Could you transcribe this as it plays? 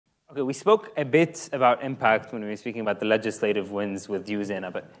Okay, we spoke a bit about impact when we were speaking about the legislative wins with you,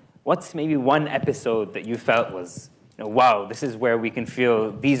 Zeina, but what's maybe one episode that you felt was, wow, this is where we can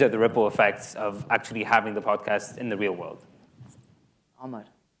feel these are the ripple effects of actually having the podcast in the real world? Omar.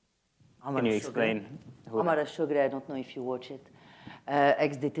 Can you explain? Omar al-Shugri, I don't know if you watch it.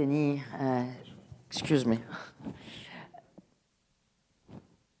 Ex-détenu, excuse me.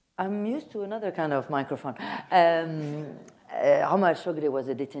 I'm used to another kind of microphone. Omar al-Shugri was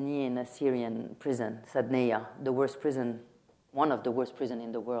a detainee in a Syrian prison, Sadneya, the worst prison, one of the worst prisons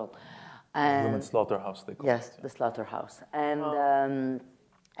in the world. And human slaughterhouse, they call it. Yes, the slaughterhouse. And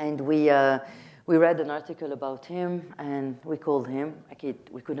we read an article about him, and we called him.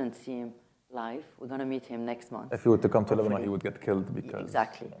 We couldn't see him live. We're going to meet him next month. If he were to come to Lebanon, he would get killed because...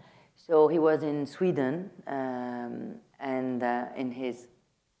 Exactly. So he was in Sweden and in his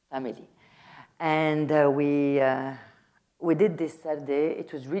family. And we did this Saturday.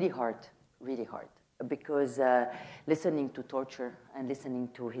 It was really hard, because listening to torture and listening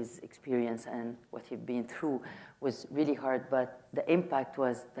to his experience and what he'd been through was really hard. But the impact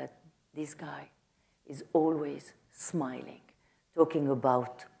was that this guy is always smiling, talking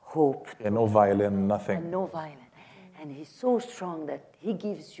about hope. Yeah, no violin, nothing. And no violin. And he's so strong that he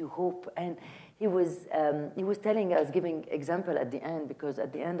gives you hope. And he was telling us, giving example at the end, because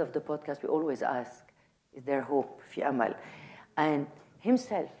at the end of the podcast, we always ask, is there hope? في أمل. And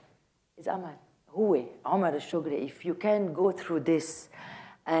himself is أمل. هو عمر الشجري. If you can go through this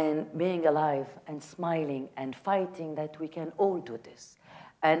and being alive and smiling and fighting, that we can all do this.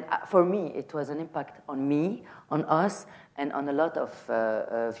 And for me, it was an impact on me, on us, and on a lot of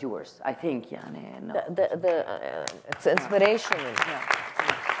viewers, I think. It's inspirational.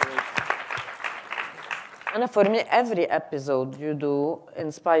 And for me, every episode you do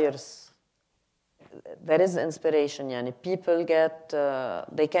inspires. There is inspiration. People get,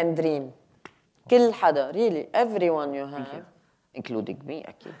 they can dream. كل حدا, really, everyone you have, including me,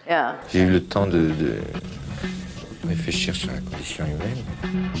 أكيد. Yeah. J'ai eu le temps de réfléchir sur la condition humaine.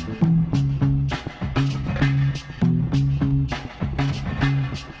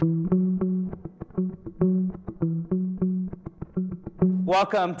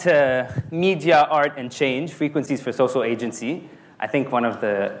 Welcome to Media, Art, and Change, Frequencies for Social Agency. I think one of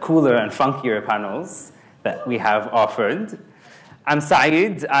the cooler and funkier panels that we have offered. I'm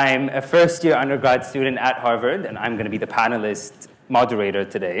Saeed. I'm a first-year undergrad student at Harvard, and I'm going to be the panelist moderator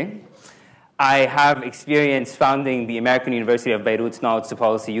today. I have experience founding the American University of Beirut's Knowledge to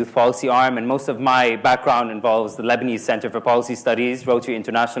Policy Youth Policy Arm, and most of my background involves the Lebanese Center for Policy Studies, Rotary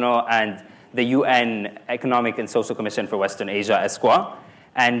International, and the UN Economic and Social Commission for Western Asia, ESQA.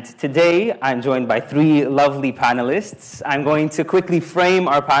 And today, I'm joined by three lovely panelists. I'm going to quickly frame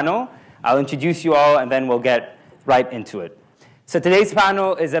our panel. I'll introduce you all, and then we'll get right into it. So today's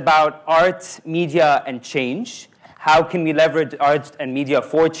panel is about art, media, and change. How can we leverage art and media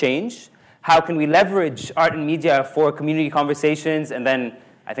for change? How can we leverage art and media for community conversations? And then,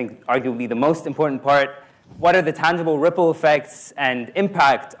 I think, arguably the most important part, what are the tangible ripple effects and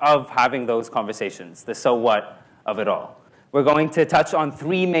impact of having those conversations, the so what of it all? We're going to touch on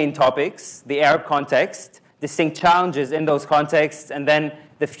three main topics: the Arab context, distinct challenges in those contexts, and then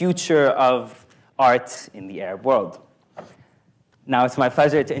the future of art in the Arab world. Now it's my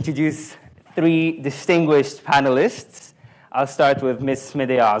pleasure to introduce three distinguished panelists. I'll start with Ms.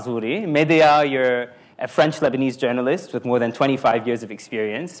 Médéa Azouri. Médéa, you're a French-Lebanese journalist with more than 25 years of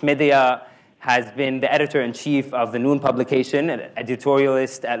experience. Médéa has been the editor-in-chief of the Noon publication, an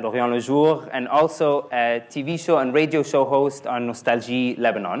editorialist at L'Orient Le Jour, and also a TV show and radio show host on Nostalgie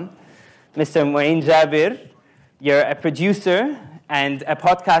Lebanon. Mr. Mouin Jabir, you're a producer and a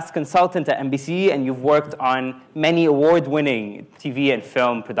podcast consultant at NBC, and you've worked on many award-winning TV and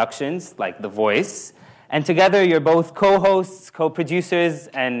film productions, like The Voice. And together, you're both co-hosts, co-producers,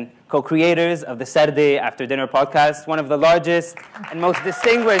 and co-creators of the Sarde After Dinner podcast, one of the largest and most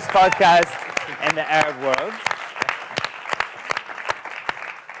distinguished podcasts in the Arab world.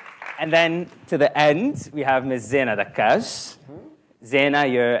 And then, to the end, we have Ms. Zeina Daccache. Zeina,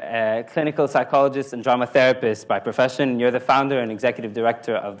 you're a clinical psychologist and drama therapist by profession. You're the founder and executive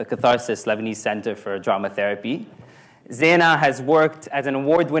director of the Catharsis Lebanese Center for Drama Therapy. Zeina has worked as an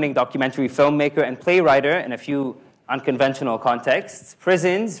award-winning documentary filmmaker and playwright in a few unconventional contexts: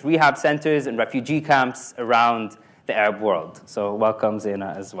 prisons, rehab centers, and refugee camps around the Arab world. So welcome,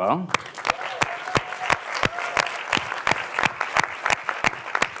 Zeina, as well.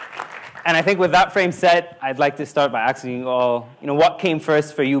 And I think with that frame set, I'd like to start by asking you all, what came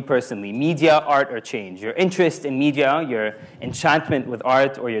first for you personally? Media, art, or change? Your interest in media, your enchantment with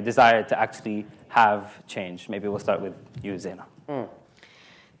art, or your desire to actually have change? Maybe we'll start with you, Zeina.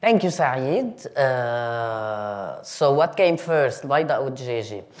 Thank you, Saeed. So what came first, البيضة أو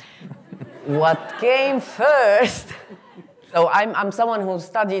الدجاجة? What came first? So I'm someone who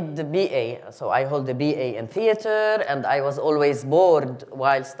studied the BA. So I hold a BA in theater, and I was always bored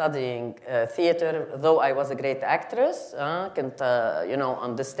while studying theater, though I was a great actress. You know,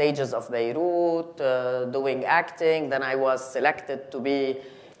 on the stages of Beirut, doing acting. Then I was selected to be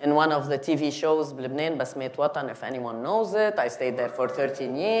in one of the TV shows, Lebanon, بسمة وطن, if anyone knows it. I stayed there for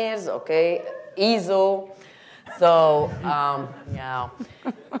 13 years, okay, EZO. So, yeah.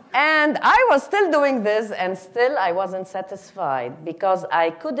 And I was still doing this, and still I wasn't satisfied because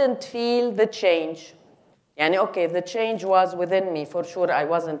I couldn't feel the change. Yani, okay, the change was within me. For sure, I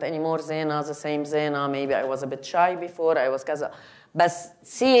wasn't anymore Zeina, the same Zeina. Maybe I was a bit shy before. I was kaza. But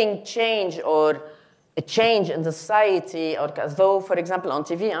seeing change or a change in the society, or though, for example, on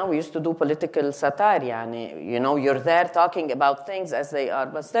TV, we used to do political satire. Yani, you know, you're there talking about things as they are,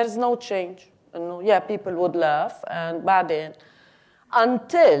 but there's no change. Yeah, people would laugh, and بعدين,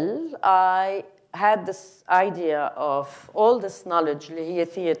 until I had this idea of all this knowledge, اللي هي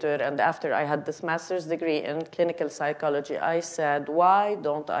theater, and after I had this master's degree in clinical psychology, I said, why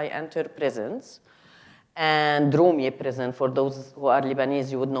don't I enter prisons? And Rumie prison, for those who are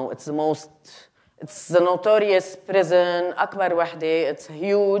Lebanese, you would know it's the notorious prison, أكبر وحدة, it's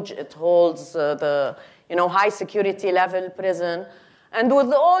huge, it holds the, you know, high security level prison. And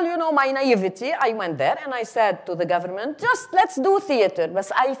with all, you know, my naivety, I went there and I said to the government, just let's do theater. But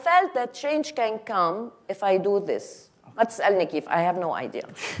I felt that change can come if I do this. ما تسألني كيف, I have no idea.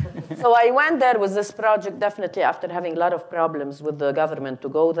 So I went there with this project, definitely after having a lot of problems with the government to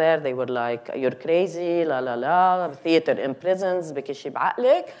go there. They were like, you're crazy, la la la, theater in prisons, بكي شي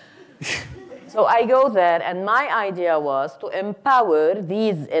بعقلك. So I go there, and my idea was to empower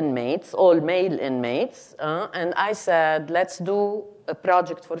these inmates, all male inmates, and I said, let's do a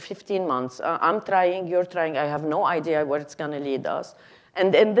project for 15 months. I'm trying, you're trying, I have no idea where it's going to lead us.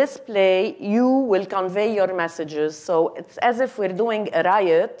 And in this play, you will convey your messages, so it's as if we're doing a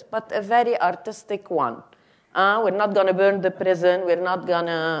riot, but a very artistic one. We're not going to burn the prison, we're not going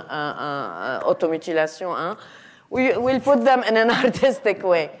to automutilation. We'll put them in an artistic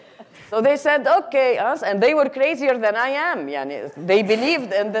way. So they said, okay, us, and they were crazier than I am. Yani, they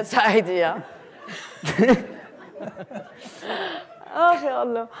believed in this idea. Oh, ya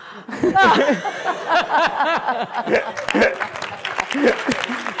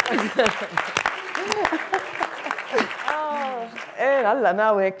Allah.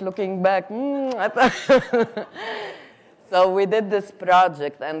 Now we're looking back. So we did this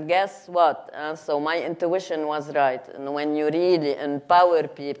project, and guess what? So my intuition was right. And when you really empower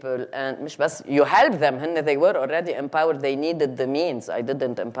people, and مش بس you help them, they were already empowered, they needed the means. I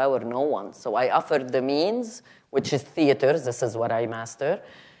didn't empower no one. So I offered the means, which is theater, this is what I master.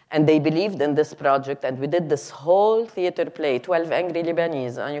 And they believed in this project, and we did this whole theater play, 12 Angry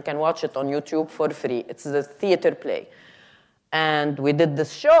Lebanese, and you can watch it on YouTube for free. It's the theater play. And we did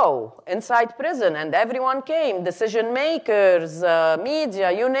this show inside prison, and everyone came, decision makers,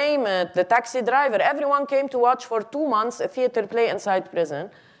 media, you name it, the taxi driver, everyone came to watch for 2 months a theater play inside prison.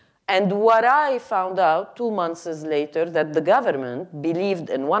 And what I found out 2 months later, that the government believed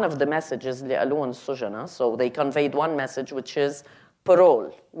in one of the messages, so they conveyed one message, which is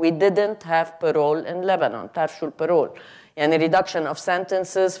parole. We didn't have parole in Lebanon. تعرف شو الparole? يعني reduction of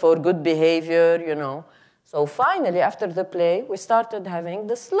sentences for good behavior, you know. So finally, after the play, we started having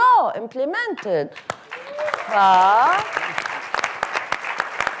this law implemented.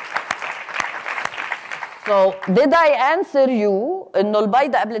 So did I answer you? إنه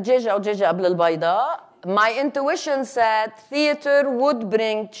البيضة قبل الدجاجة أو الدجاجة قبل البيضة? My intuition said theater would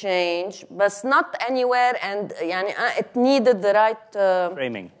bring change, but not anywhere, and يعني, it needed the right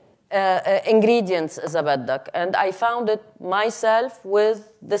framing. Ingredients, إذا بدك. And I found it myself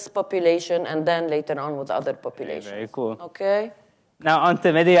with this population, and then later on with other populations. Very cool. Okay. Now on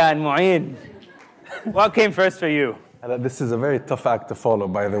to Médéa and Mouin. What came first for you? This is a very tough act to follow,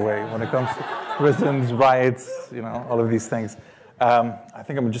 by the way, when it comes to prisons, riots, you know, all of these things. I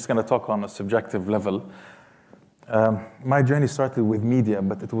think I'm just going to talk on a subjective level. My journey started with media,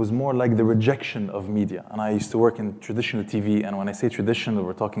 but it was more like the rejection of media. And I used to work in traditional TV, and when I say traditional,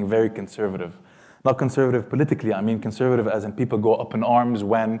 we're talking very conservative. Not conservative politically, I mean conservative as in people go up in arms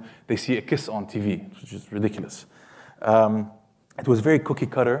when they see a kiss on TV, which is ridiculous. It was very cookie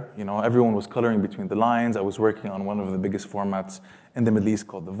cutter, you know, everyone was coloring between the lines. I was working on one of the biggest formats in the Middle East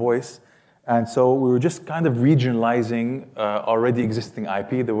called The Voice. And so we were just kind of regionalizing already existing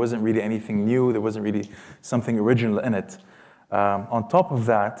IP. There wasn't really anything new. There wasn't really something original in it. On top of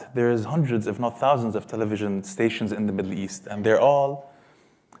that, there's hundreds, if not thousands, of television stations in the Middle East. And they're all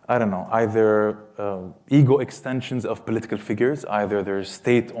I don't know, either ego extensions of political figures, either they're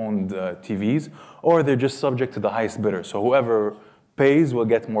state-owned TVs, or they're just subject to the highest bidder. So whoever pays will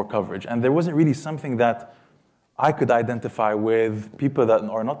get more coverage. And there wasn't really something that I could identify with, people that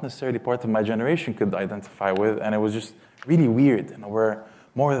are not necessarily part of my generation could identify with, and it was just really weird. And we're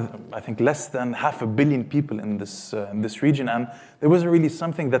more, I think, less than 500 million people in this region, and there wasn't really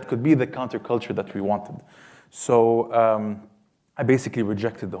something that could be the counterculture that we wanted. So I basically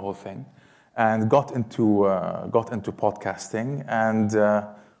rejected the whole thing and got into podcasting, and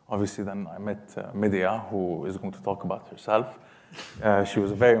obviously then I met Médéa, who is going to talk about herself. She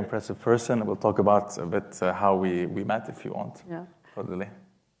was a very impressive person. We'll talk about a bit how we met, if you want. Yeah. Totally.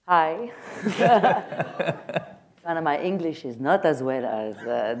 Hi. My English is not as well as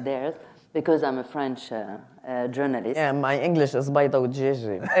theirs because I'm a French journalist. Yeah, my English is بيضة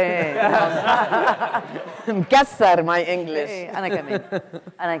ودجاجة. مكسر my English.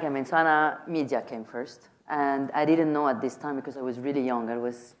 أنا كمان. So أنا media came first, and I didn't know at this time because I was really young. I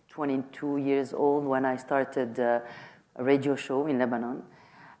was 22 years old when I started a radio show in Lebanon.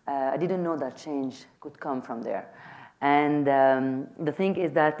 I didn't know that change could come from there. And the thing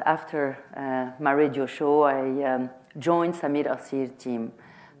is that after my radio show, I joined Samir Asir team,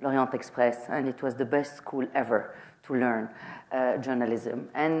 L'Orient Express, and it was the best school ever to learn journalism.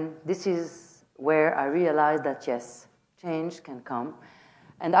 And this is where I realized that, yes, change can come.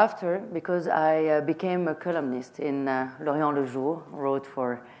 And after, because I became a columnist in L'Orient Le Jour, wrote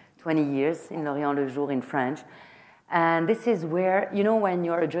for 20 years in L'Orient Le Jour in French. And this is where, you know, when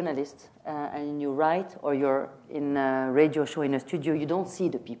you're a journalist and you write or you're in a radio show in a studio, you don't see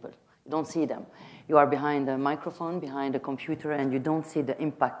the people. You don't see them. You are behind a microphone, behind a computer, and you don't see the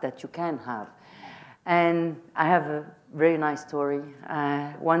impact that you can have. And I have a very nice story.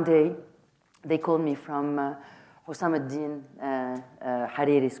 One day, they called me from Hussam ad-Din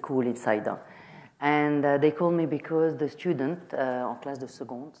Hariri school in Sarde. And they called me because the student, en classe de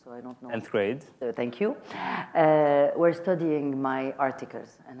seconde, so I don't know. 10th grade. Thank you. Were studying my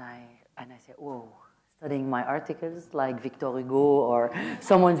articles. And I said, whoa, studying my articles like Victor Hugo or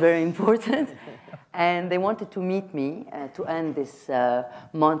someone very important. And they wanted to meet me to end this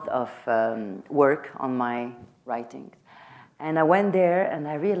month of work on my writings. And I went there and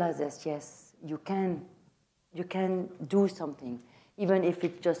I realized that, yes, you can do something, even if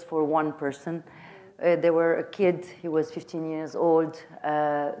it's just for one person. There were a kid, he was 15 years old,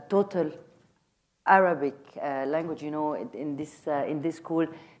 total Arabic language, you know, in this school,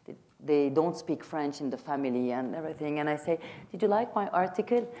 they don't speak French in the family and everything. And I say, did you like my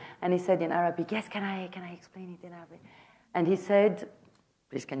article? And he said in Arabic, yes, can I explain it in Arabic? And he said,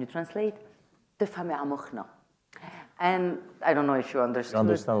 please, can you translate? تفهمي عمقنا. And I don't know if you understood. You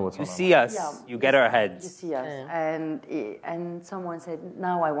understand what's You going on. see us, Yeah, you get our heads. You see us. Yeah. And someone said,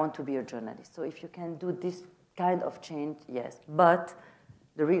 now I want to be a journalist. So if you can do this kind of change, yes. But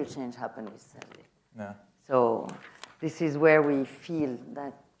the real change happened with Sarde. Yeah. So this is where we feel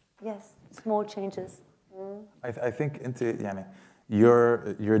that, yes, small changes. I think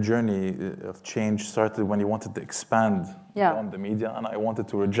your journey of change started when you wanted to expand on the media, and I wanted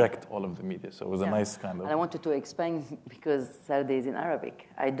to reject all of the media. So it was a nice kind of... And I wanted to expand because Sarde is in Arabic.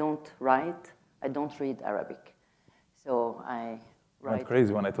 I don't write, I don't read Arabic. So I write... went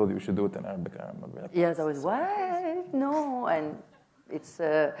crazy when I told you we should do it in Arabic, I remember. Yes, I was, what? No. And it's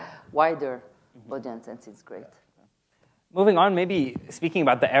a wider audience, and it's great. Moving on, maybe speaking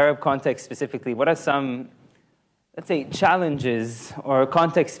about the Arab context specifically, what are some, let's say, challenges or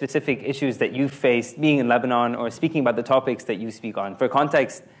context-specific issues that you faced being in Lebanon or speaking about the topics that you speak on? For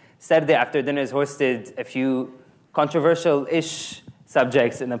context, Sarde after dinner has hosted a few controversial-ish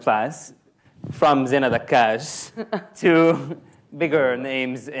subjects in the class, from Zeina Daccache to bigger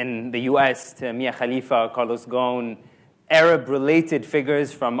names in the US, to Mia Khalifa, Carlos Ghosn, Arab-related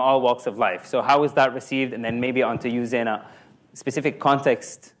figures from all walks of life. So how was that received? And then maybe onto you, Zeina, specific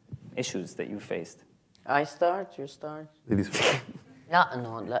context issues that you faced. I start, you start. Ladies first.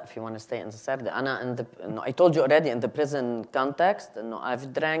 لا, if you want to stay in the Sarde. I told you already in the prison context,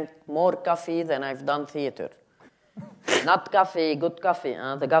 I've drank more coffee than I've done theater. Not coffee, good coffee,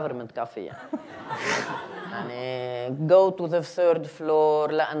 the government coffee. Go to the third floor,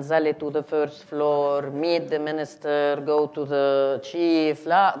 لا انزلي to the first floor, meet the minister, go to the chief,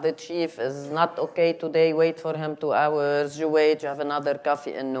 لا, the chief is not okay today, wait for him 2 hours, you wait, you have another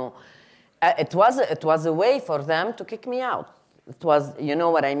coffee, it was a way for them to kick me out. It was, you know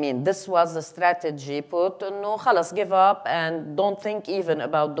what I mean, this was the strategy put, خلاص, give up and don't think even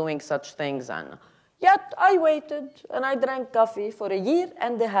about doing such things. Yet I waited and I drank coffee for 1.5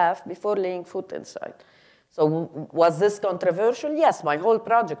 years before laying foot inside. So was this controversial? Yes, my whole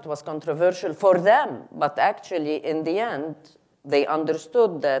project was controversial for them. But actually, in the end, they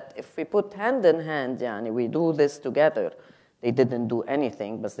understood that if we put hand in hand, yani, we do this together. They didn't do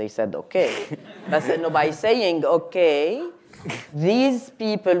anything, but they said, okay. But by saying, okay, these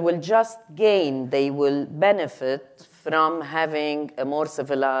people will just gain, they will benefit from having a more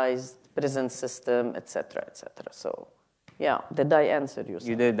civilized prison system, et cetera, et cetera. So, yeah, did I answer you?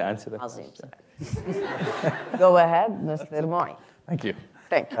 You did answer that. Go ahead, Mr. Mouin. Thank you.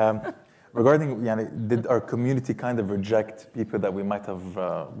 Thank you. Regarding, did our community kind of reject people that we might have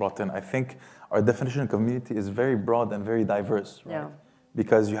brought in? I think our definition of community is very broad and very diverse, right? Yeah.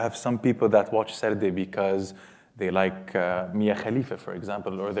 Because you have some people that watch Sarde because they like Mia Khalifa, for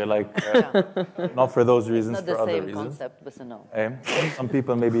example, or they like, not for those reasons, for other reasons. Not the same concept, but no. Some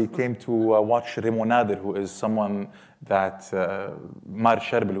people maybe came to watch Remo Nader, who is someone that Mar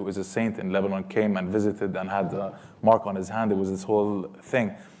Sherbil, who is a saint in Lebanon, came and visited and had a mark on his hand. It was this whole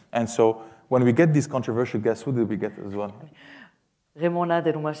thing. And so when we get these controversial guests, who did we get as well? Remo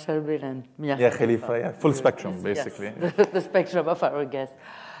Nader, Mar Sherbil, and Mia Khalifa, yeah, full spectrum, basically. Yes. The spectrum of our guests.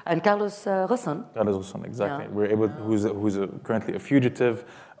 And Carlos Ghosn. Carlos Ghosn, exactly. Yeah. We're able, who's currently a fugitive.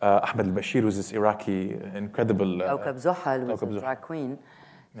 Ahmed al-Bashir, who's this Iraqi, incredible... Kawkab Zuhal, who's a drag queen.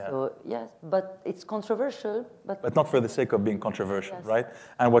 Yeah. So, yes, but it's controversial. But not for the sake of being controversial, yes. Right?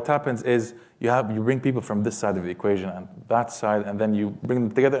 And what happens is you bring people from this side of the equation and that side, and then you bring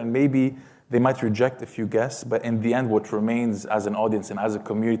them together, and maybe they might reject a few guests, but in the end, what remains as an audience and as a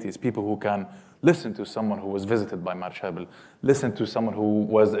community is people who can listen to someone who was visited by Mar Sherbil, listen to someone who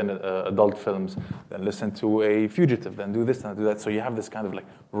was in adult films, then listen to a fugitive, then do this and do that. So you have this kind of like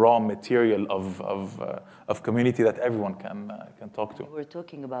raw material of community that everyone can talk to. We're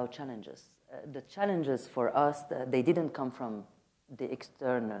talking about challenges. The challenges for us, they didn't come from the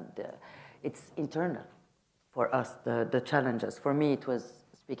external. It's internal for us, the challenges. For me, it was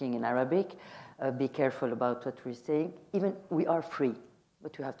speaking in Arabic. Be careful about what we're saying. Even we are free,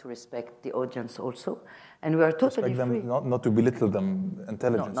 but you have to respect the audience also. And we are totally respect free. Them, not to belittle them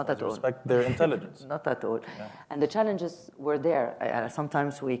intelligence. No, not at all. Respect their intelligence. Not at all. Yeah. And the challenges were there.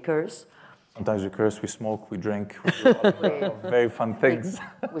 Sometimes we curse. Sometimes we curse, we smoke, we drink, we do all of very fun things.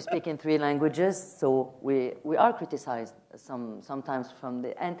 We speak in 3 languages, so we are criticized sometimes from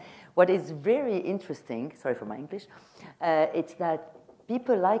the... And what is very interesting, sorry for my English, it's that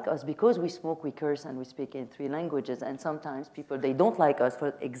people like us because we smoke, we curse, and we speak in 3 languages, and sometimes people, they don't like us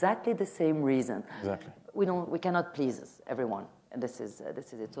for exactly the same reason. Exactly. We cannot please everyone, and this is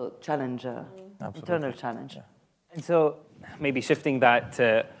it. So challenge, internal challenge. Yeah. And so maybe shifting that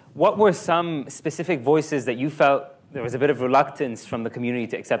to, what were some specific voices that you felt there was a bit of reluctance from the community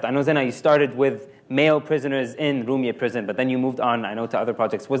to accept? I know, Zeina, you started with male prisoners in Rumia prison, but then you moved on, I know, to other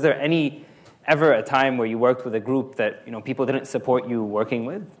projects. Was there ever a time where you worked with a group that people didn't support you working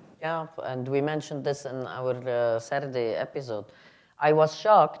with? Yeah, and we mentioned this in our Sarde episode. I was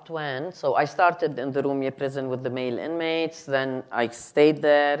shocked so I started in the Rumia prison with the male inmates, then I stayed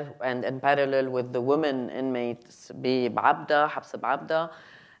there, and in parallel with the women inmates, Habs B'Abda,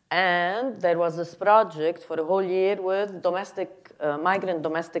 and there was this project for a whole year with migrant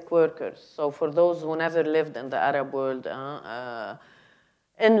domestic workers. So for those who never lived in the Arab world,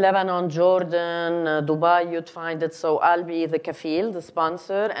 in Lebanon, Jordan, Dubai, you'd find it. So I'll be the kafil, the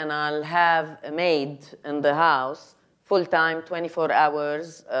sponsor, and I'll have a maid in the house, full-time, 24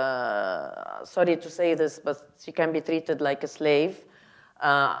 hours. Sorry to say this, but she can be treated like a slave.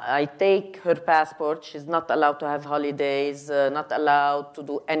 I take her passport. She's not allowed to have holidays, not allowed to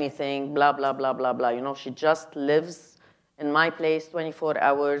do anything, blah, blah, blah, blah, blah. She just lives in my place 24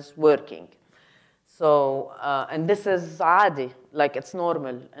 hours working. So, and this is adi, like it's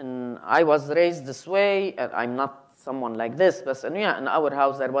normal. And I was raised this way, and I'm not someone like this, but in our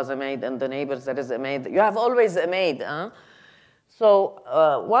house there was a maid, and the neighbors there is a maid. You have always a maid, huh? So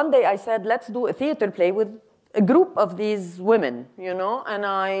one day I said, let's do a theater play with a group of these women, and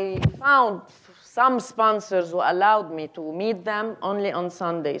I found some sponsors who allowed me to meet them only on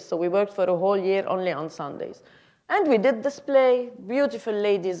Sundays. So we worked for a whole year only on Sundays. And we did this play, beautiful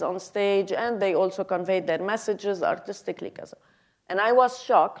ladies on stage, and they also conveyed their messages artistically. And I was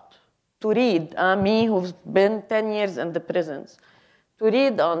shocked to read, me who's been 10 years in the prisons, to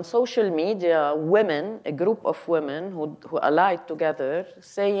read on social media a group of women who allied together,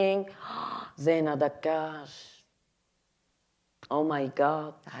 saying, Zeina Daccache, oh my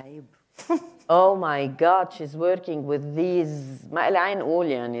God. Oh my God, she's working with these,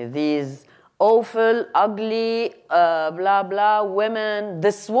 these awful, ugly, blah, blah women.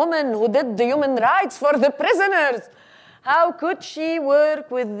 This woman who did the human rights for the prisoners. How could she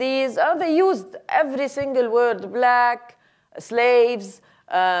work with these? Oh, they used every single word, black, slaves,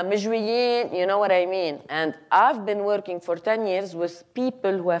 مجويين, you know what I mean? And I've been working for 10 years with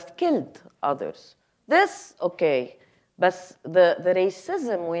people who have killed others. This, okay. But the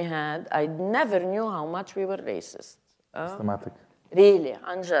racism we had, I never knew how much we were racist. Systematic. Really,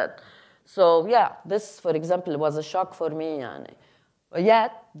 عن جد. So yeah, this, for example, was a shock for me. يعني.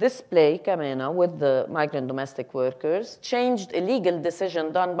 Yet, this play, كمان, with the migrant domestic workers, changed a legal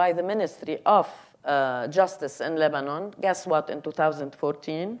decision done by the Ministry of Justice in Lebanon. Guess what, in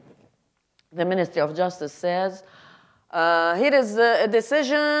 2014? The Ministry of Justice says, here is a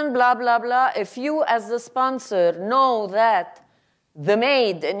decision, blah, blah, blah. If you, as the sponsor, know that the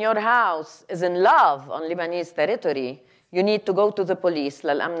maid in your house is in love on Lebanese territory, you need to go to the police,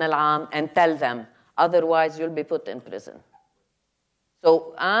 للأمن العام, and tell them. Otherwise, you'll be put in prison.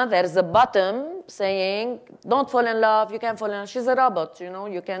 So there's a bottom saying, don't fall in love, you can't fall in love. She's a robot, you know,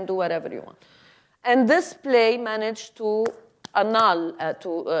 you can do whatever you want. And this play managed to annul,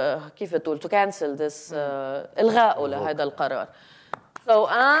 كيف تقول, to cancel this, إلغاء لهذا القرار. So,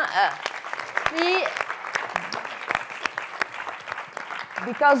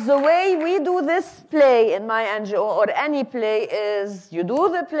 because the way we do this play in my NGO or any play is you do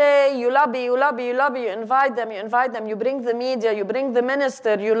the play, you lobby, you invite them, you bring the media, you bring the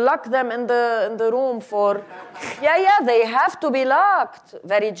minister, you lock them in the room for, they have to be locked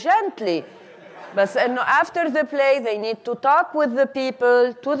very gently. But after the play, they need to talk with the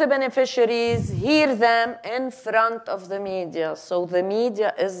people, to the beneficiaries, hear them in front of the media. So the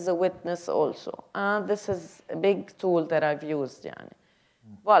media is the witness also. This is a big tool that I've used. يعني.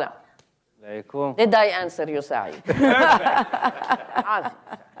 Voilà. Very cool. Did I answer you, Saeed?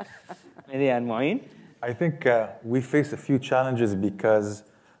 Médéa and Mouin? I think we face a few challenges because,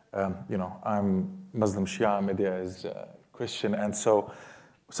 I'm Muslim Shia, Médéa is Christian, and so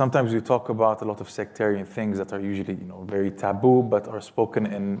sometimes we talk about a lot of sectarian things that are usually, very taboo, but are spoken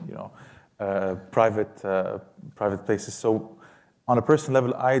in, private places. So, on a personal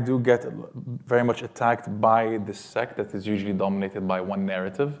level, I do get very much attacked by this sect that is usually dominated by one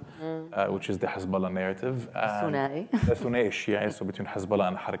narrative, which is the Hezbollah narrative. Thunai. The Thunai Shia, so between Hezbollah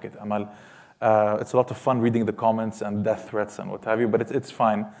and Harakat Amal. It's a lot of fun reading the comments and death threats and what have you, but it's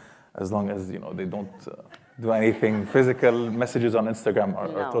fine as long as, they don't do anything physical. Messages on Instagram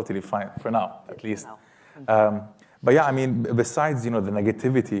are totally fine, for now, at least. But yeah, I mean, besides, the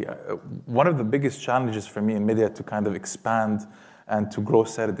negativity, one of the biggest challenges for me in media to kind of expand and to grow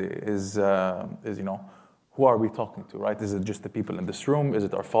Sarde is who are we talking to, right? Is it just the people in this room? Is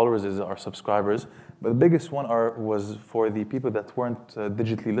it our followers? Is it our subscribers? But the biggest one was for the people that weren't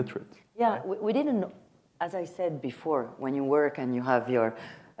digitally literate. Yeah, right? we didn't know. As I said before, when you work and you have your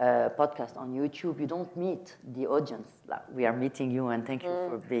podcast on YouTube, you don't meet the audience. Like, we are meeting you, and thank you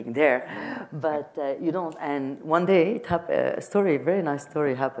for being there. But you don't. And one day, a very nice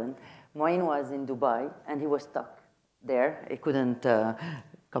story happened. Mouin was in Dubai, and he was stuck there. He couldn't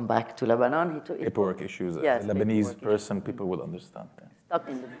come back to Lebanon. Paperwork issues. Yes, Lebanese person, people will understand. Stuck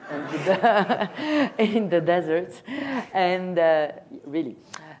in the desert, and really.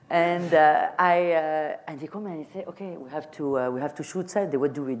 And he come and he say, okay, we have to shoot Sarde.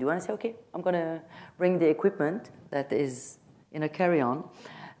 What do we do? And I say, okay, I'm gonna bring the equipment that is in a carry-on.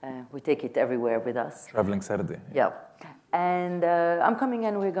 We take it everywhere with us. Traveling Sarde. Yeah. And I'm coming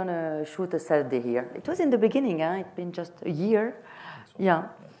and we're gonna shoot a Sarde here. It was in the beginning. It's been just a year. Yeah.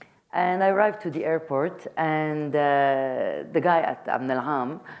 And I arrived to the airport, and the guy at Amn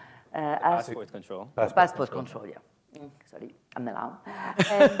al-Am asked Passport control. Passport control. Yeah. Sorry, Amn al-Am.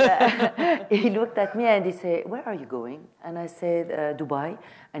 And he looked at me and he said, "Where are you going?" And I said, "Dubai."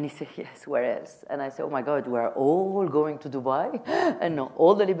 And he said, "Yes, where else?" And I said, "Oh my God, we're all going to Dubai." And no,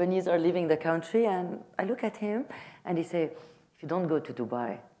 all the Lebanese are leaving the country. And I look at him and he said, "If you don't go to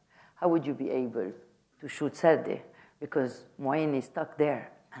Dubai, how would you be able to shoot Sarde? Because Mouin is stuck there."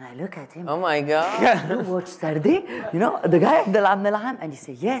 And I look at him. Oh my God. You watch Sarde? The guy at the Amn al-Am. And he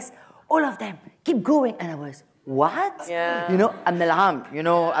said, "Yes, all of them, keep going." And I was, what? Yeah. Amn al-Am,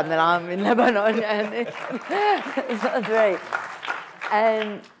 Amn al-Am in Lebanon. And it's not very.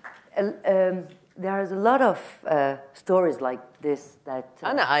 And there is a lot of stories like this that...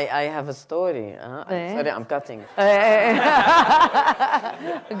 I have a story. Sorry, I'm cutting.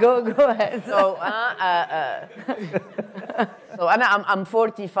 Go ahead. So I'm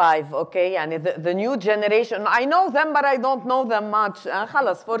 45, okay? And the new generation, I know them, but I don't know them much.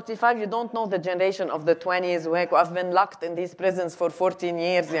 خلاص, 45, you don't know the generation of the 20s who have been locked in these prisons for 14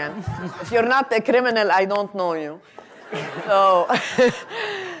 years. If you're not a criminal, I don't know you. So,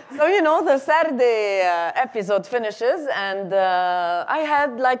 So, you know, the Sarde episode finishes, and I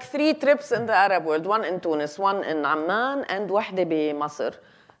had like 3 trips in the Arab world, one in Tunis, one in Amman, and واحدة بمصر.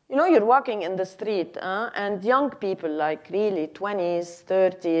 You know, you're walking in the street, and young people, like really 20s,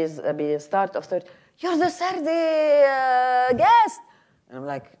 30s, start of 30s, you're the Sarde guest. And I'm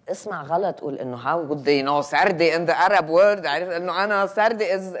like, اسمع غلط قول إنه how would they know Sarde in the Arab world? عارف إنه أنا Sarde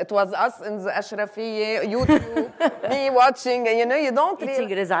it was us in the أشرفية, YouTube, me watching, you know, you don't really...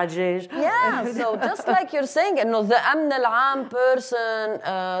 Eating رز عجاج. Yeah, so just like you're saying, إنه the أمن العام person,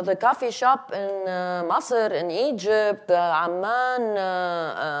 the coffee shop in Masr, in Egypt, Amman,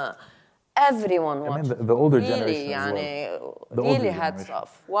 everyone watched. I mean, the older really, generation as well. Really hats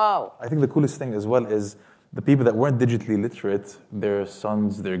off. Wow. I think the coolest thing as well is the people that weren't digitally literate, their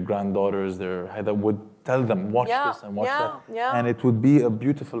sons, their granddaughters, that would tell them, watch this and watch that. Yeah. And it would be a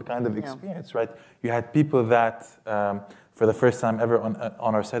beautiful kind of experience, right? You had people that, for the first time ever on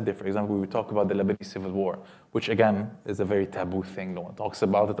our Sarde, for example, we would talk about the Lebanese Civil War, which again is a very taboo thing. No one talks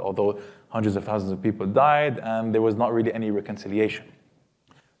about it, although hundreds of thousands of people died and there was not really any reconciliation.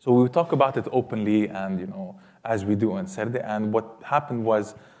 So we would talk about it openly and, you know, as we do on Sarde. And what happened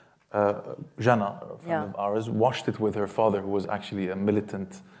was, Jana, a friend of ours, watched it with her father, who was actually a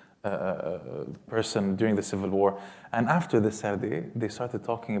militant person during the Civil War. And after the Sarde, they started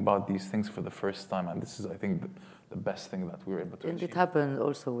talking about these things for the first time. And this is, I think, the best thing that we were able to achieve. It happened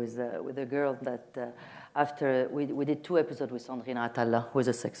also with a girl that after we did 2 episodes with Sandrina Atalla, who is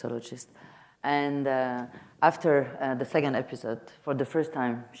a sexologist. And after the second episode, for the first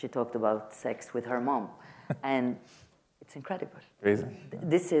time, she talked about sex with her mom. And it's incredible. Crazy.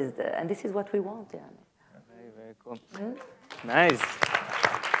 This is what we want. Yeah. Very, very cool. Nice.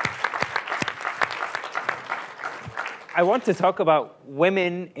 I want to talk about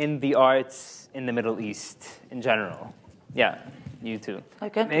women in the arts in the Middle East in general. Yeah, you too.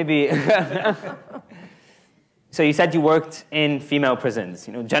 Okay. Maybe. So you said you worked in female prisons.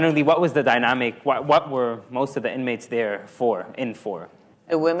 You know, generally, what was the dynamic? What were most of the inmates there for?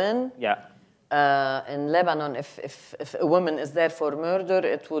 Women? Yeah. In Lebanon, if a woman is there for murder,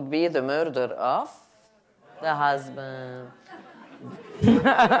 it would be the murder of the husband. Very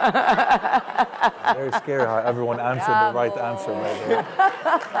scary how everyone answered the right answer.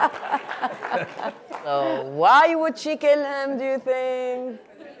 So why would she kill him, do you think?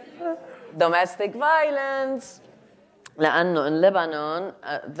 Domestic violence. لأنه in Lebanon,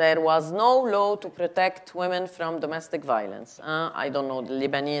 there was no law to protect women from domestic violence. I don't know, the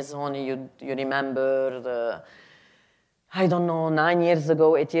Lebanese, honey, you remember I don't know, 9 years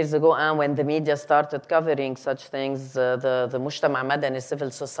ago, 8 years ago, when the media started covering such things, the Mujtama Madani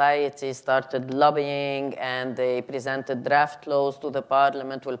civil society started lobbying, and they presented draft laws to the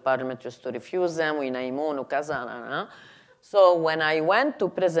parliament. Well, parliament used to refuse them. وينيمون وكذا. So when I went to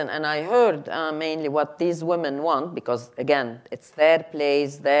prison and I heard mainly what these women want, because again, it's their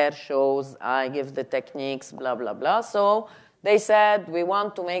plays, their shows, I give the techniques, blah, blah, blah. So they said, we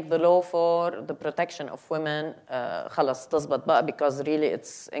want to make the law for the protection of women, خلاص تزبط بقى, because really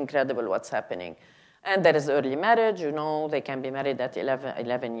it's incredible what's happening. And there is early marriage, you know, they can be married at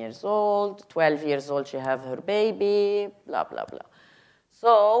 11 years old, 12 years old, she have her baby, blah, blah, blah.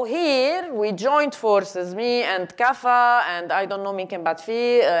 So here we joined forces, me and Kafa, and I don't know, Minken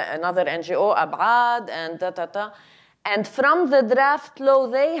Batfi, another NGO, Abad, and da. And from the draft law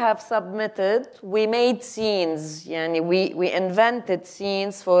they have submitted, we made scenes. Yani we invented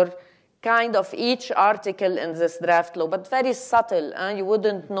scenes for kind of each article in this draft law, but very subtle. You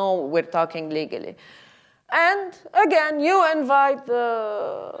wouldn't know we're talking legally. And again, you invite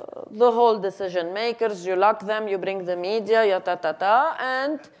the whole decision makers, you lock them, you bring the media,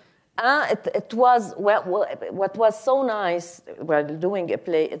 and it was, what was so nice while doing a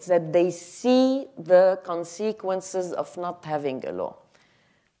play, it's that they see the consequences of not having a law.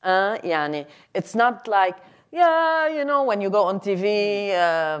 Yani, it's not like, yeah, you know, when you go on TV,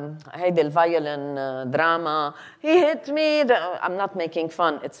 the violin drama, he hit me. I'm not making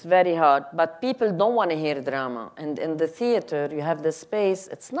fun. It's very hard. But people don't want to hear drama. And in the theater, you have this space.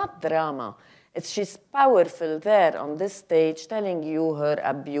 It's not drama. She's powerful there on this stage, telling you her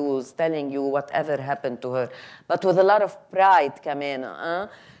abuse, telling you whatever happened to her, but with a lot of pride, Kamena.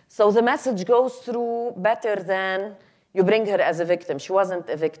 So the message goes through better than you bring her as a victim. She wasn't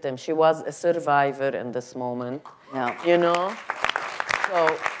a victim. She was a survivor in this moment. Yeah. You know? So,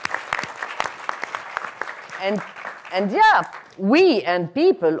 and yeah, we and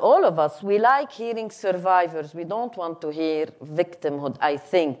people, all of us, we like hearing survivors. We don't want to hear victimhood. I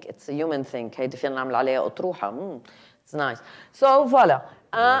think it's a human thing. It's nice. So, voila.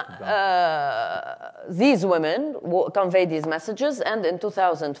 these women convey these messages, and in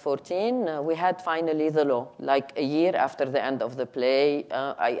 2014, we had finally the law, like a year after the end of the play.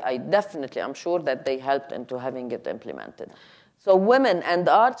 I'm sure that they helped into having it implemented. So women and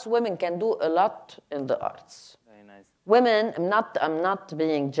arts, women can do a lot in the arts. Very nice. Women, I'm not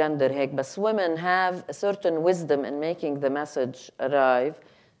being gender hate, but women have a certain wisdom in making the message arrive,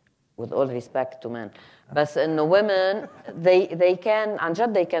 with all respect to men. But in the women, they can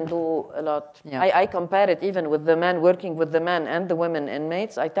do a lot. Yeah. I compare it even with the men, working with the men and the women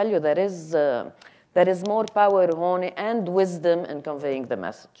inmates. I tell you, there is more power, honey, and wisdom in conveying the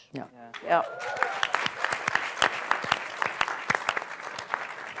message. Yeah. Yeah.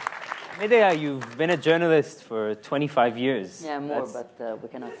 Médéa, you've been a journalist for 25 years. Yeah, more, but we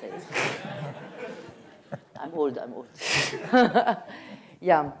cannot say it. I'm old.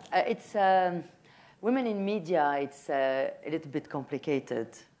 Yeah, it's women in media. It's a little bit complicated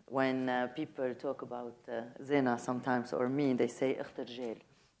when people talk about Zeina sometimes, or me. They say "اخت رجال,"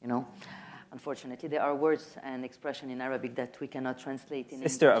 you know. Unfortunately, there are words and expression in Arabic that we cannot translate in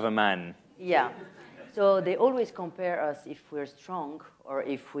Sister English. of a man. Yeah. So they always compare us if we're strong, or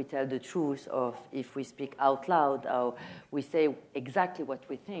if we tell the truth, or if we speak out loud, or we say exactly what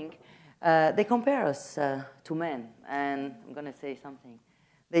we think. They compare us to men, and I'm going to say something.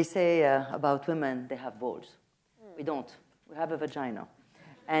 They say about women, they have balls. We don't. We have a vagina,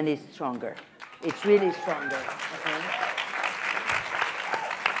 and it's stronger. It's really stronger. Okay?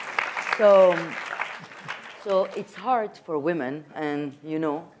 So it's hard for women, and you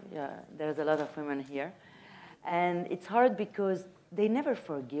know, yeah, there's a lot of women here, and it's hard because they never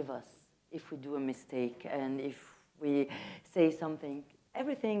forgive us if we do a mistake and if we say something.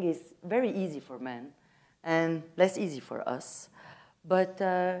 Everything is very easy for men and less easy for us, but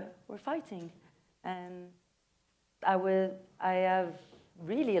we're fighting, and I have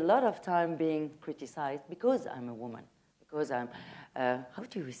really a lot of time being criticized because I'm a woman, because I'm, how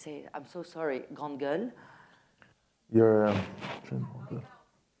do we say, I'm so sorry, grande gueule. You're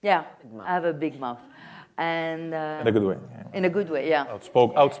yeah, I have a big mouth. And in a good way. Yeah. In a good way, yeah.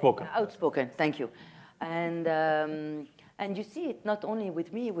 Outspoken. Outspoken, thank you. And you see it not only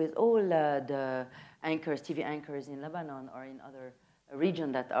with me, with all the anchors, TV anchors in Lebanon or in other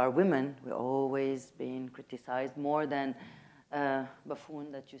regions that are women. We're always being criticized more than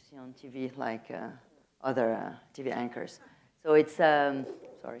buffoon that you see on TV, like other TV anchors. So it's,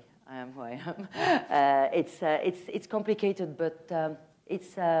 sorry, I am who I am. It's complicated, but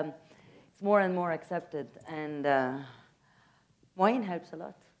it's more and more accepted. And Mouin helps a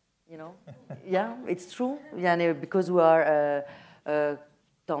lot. You know, yeah, it's true. Yeah, because we are a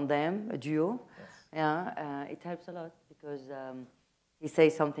tandem, a duo. Yes. Yeah, it helps a lot because he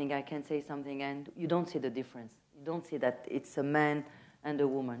says something, I can say something, and you don't see the difference. You don't see that it's a man and a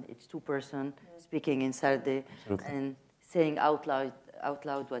woman. It's two persons speaking in Sarde and saying out loud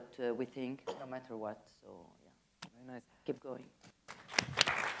what we think, no matter what. So yeah, very nice. Keep going.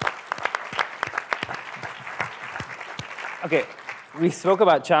 Okay. We spoke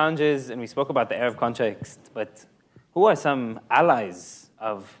about challenges and we spoke about the Arab context, but who are some allies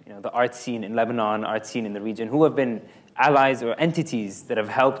of the art scene in Lebanon, art scene in the region? Who have been allies or entities that have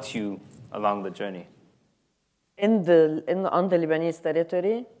helped you along the journey? On the Lebanese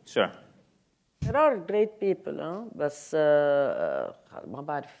territory? Sure. There are great people, huh? بس ما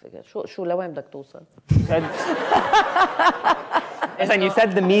بعرف شو لوين بدك توصل؟ And you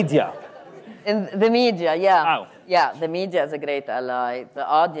said the media. In the media, yeah. Wow. Yeah, the media is a great ally. The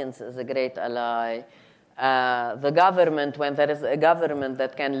audience is a great ally. The government, when there is a government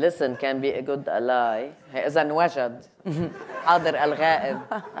that can listen, can be a good ally. إذا انوجد حاضر الغائب.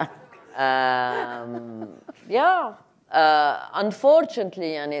 Yeah.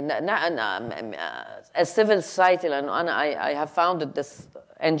 Unfortunately, as civil society, I have founded this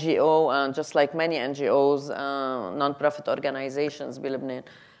NGO, just like many NGOs, non-profit organizations in Lebanon.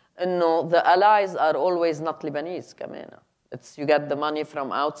 No, the allies are always not Lebanese كمان. It's you get the money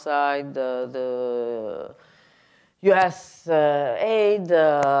from outside, the US aid,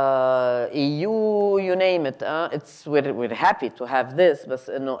 EU, you name it. We're happy to have this, but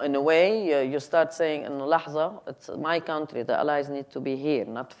in a way you start saying إنه لحظة, it's my country. The allies need to be here,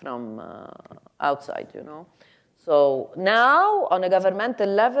 not from outside. So now on a governmental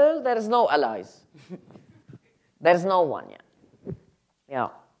level, there is no allies. There's no one yet. Yeah.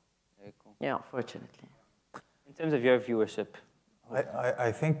 Yeah, fortunately. In terms of your viewership?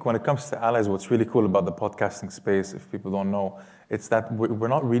 I think when it comes to allies, what's really cool about the podcasting space, if people don't know, it's that we're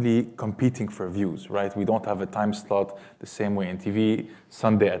not really competing for views, right? We don't have a time slot the same way in TV,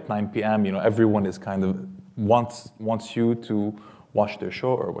 Sunday at 9 p.m. Everyone is kind of wants you to watch their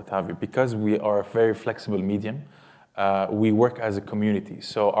show or what have you. Because we are a very flexible medium, we work as a community.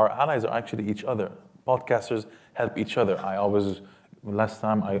 So our allies are actually each other. Podcasters help each other. Last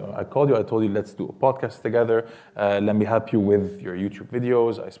time I called you, I told you, let's do a podcast together. Let me help you with your YouTube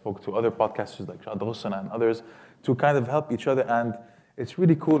videos. I spoke to other podcasters like Sarde and others to kind of help each other. And it's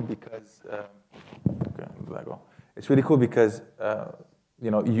really cool because,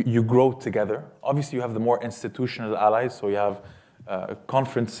 you grow together. Obviously, you have the more institutional allies. So you have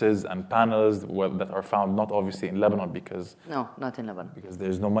conferences and panels that are found not obviously in Lebanon because... No, not in Lebanon. Because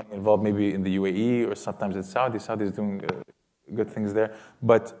there's no money involved, maybe in the UAE or sometimes in Saudi. Saudi is doing good things there.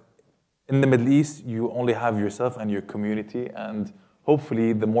 But in the Middle East, you only have yourself and your community. And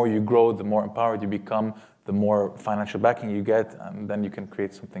hopefully, the more you grow, the more empowered you become, the more financial backing you get, and then you can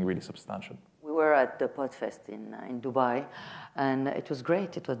create something really substantial. We were at the Podfest in Dubai, and it was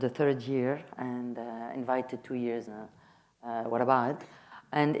great. It was the third year, and invited 2 years ورا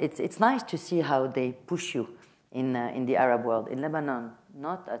and it's nice to see how they push you in the Arab world. In Lebanon,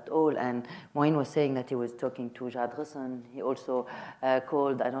 not at all. And Mouin was saying that he was talking to Jad Ghassan. He also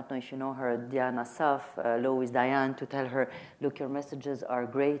called, I don't know if you know her, Diana Saf, Lois Diane, to tell her, look, your messages are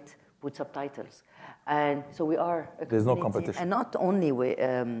great, put subtitles. And so we are a There's no community, competition. and not only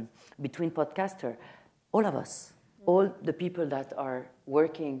between podcasters, all of us, all the people that are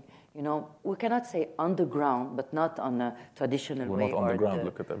working. You know, we cannot say underground, but not on a traditional We're way. not underground.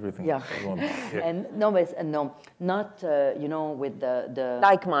 Look at everything. Yeah. Yeah. And not with the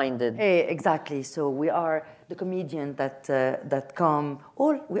Like-minded. Hey, exactly. So we are the comedian that come.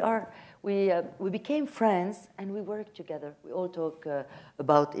 We became friends and we work together. We all talk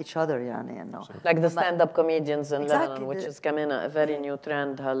about each other, Like the stand-up comedians in Exactly. Lebanon, which is coming a very new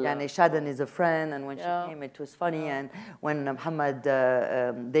trend. Shadan is a friend, and when she came, it was funny. And when Mohammed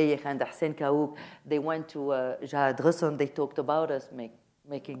Dayekh and Hussein Kaouk, they went to Jad Ghassan, they talked about us,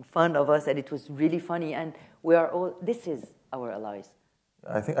 making fun of us, and it was really funny. And we are all, this is our allies.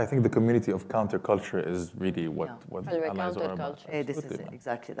 I think the community of counterculture is really what the allies are about. This is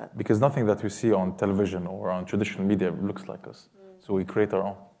exactly that. Because nothing that we see on television or on traditional media looks like us. So we create our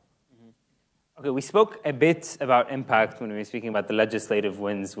own. Okay, we spoke a bit about impact when we were speaking about the legislative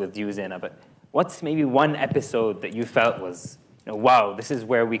wins with you, Zeina, but what's maybe one episode that you felt was, wow, this is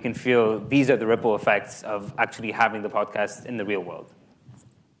where we can feel these are the ripple effects of actually having the podcast in the real world?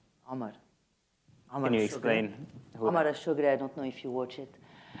 Omar. Can you explain? Omar al-Shugri, I don't know if you watch it.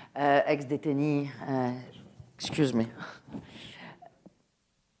 Ex-détenu, excuse me.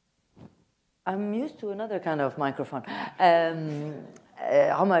 I'm used to another kind of microphone.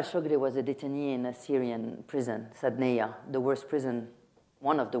 Omar al-Shugri was a détenu in a Syrian prison, Sadneya, the worst prison,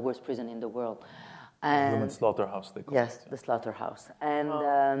 one of the worst prisons in the world. The human slaughterhouse, they call it. Yes, the slaughterhouse.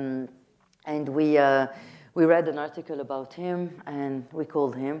 And we read an article about him, and we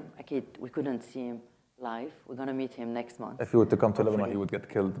called him. We couldn't see him live. We're going to meet him next month. If he were to come to Lebanon, he would get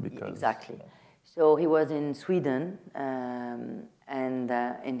killed because... Exactly. So he was in Sweden and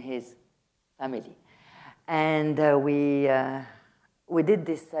in his family. And we did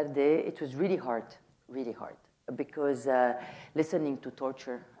this Saturday. It was really hard, because listening to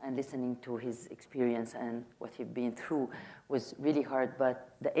torture and listening to his experience and what he'd been through was really hard. But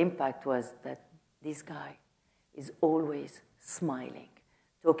the impact was that this guy is always smiling,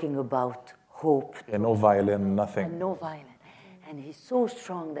 talking about hope. Yeah, no violin, nothing. And no violin. And he's so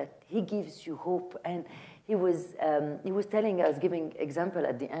strong that he gives you hope. And he was telling us, giving example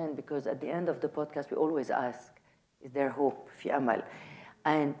at the end, because at the end of the podcast, we always ask, is there hope? في أمل.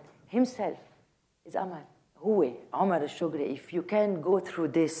 And himself is أمل. هو عمر الشقري. If you can go through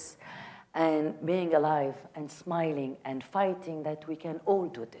this and being alive and smiling and fighting, that we can all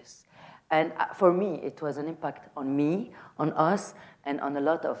do this. And for me, it was an impact on me, on us, and on a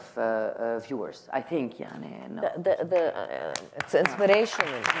lot of viewers, I think. It's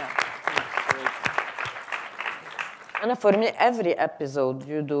inspirational. And for me, every episode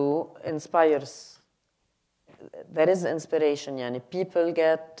you do inspires. There is inspiration. People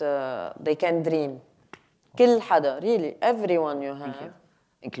get, they can dream. كل حدا, really, everyone you have.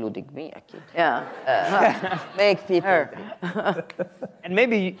 Including me, أكيد. Yeah. Make people. And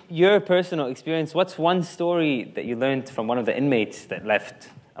maybe your personal experience, what's one story that you learned from one of the inmates that left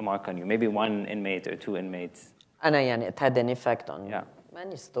a mark on you? Maybe one inmate or two inmates. It had an effect on me.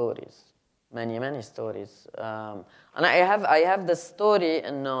 Many stories. Many stories. And I have the story,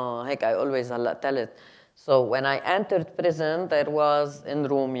 and I always tell it. So when I entered prison, there was an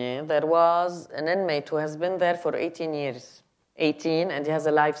inmate who has been there for 18 years. 18, and he has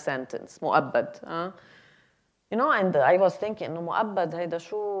a life sentence, مؤبد. You know, and I was thinking, إنه مؤبد هيدا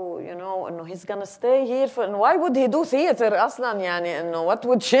شو, you know, إنه he's gonna stay here for, and why would he do theater أصلاً يعني, إنه what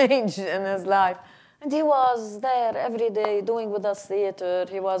would change in his life? And he was there every day doing with us theater.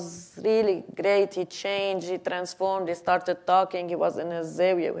 He was really great. He changed, he transformed, he started talking. He was in his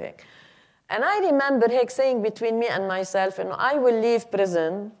zawiya وهيك. And I remember هيك saying between me and myself, إنه I will leave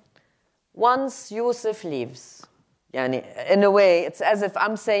prison once Yusuf leaves. يعني, in a way, it's as if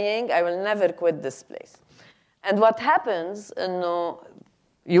I'm saying I will never quit this place. And what happens,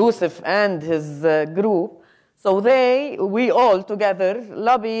 Yusuf and his group, so we all together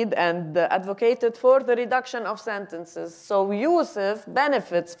lobbied and advocated for the reduction of sentences. So Yusuf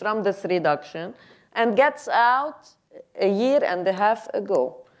benefits from this reduction and gets out a year and a half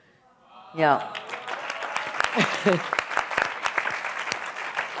ago. Yeah.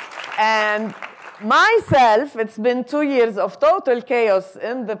 And myself, it's been 2 years of total chaos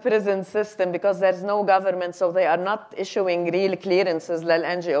in the prison system because there's no government, so they are not issuing real clearances like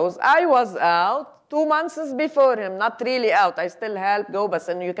NGOs. I was out 2 months before him, not really out. I still help go, but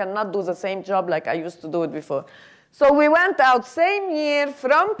you cannot do the same job like I used to do it before. So we went out same year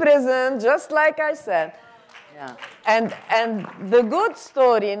from prison, just like I said. Yeah. And the good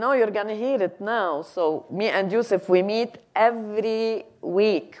story, you're going to hear it now. So me and Yusuf, we meet every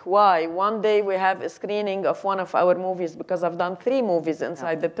week. Why? One day we have a screening of one of our movies because I've done 3 movies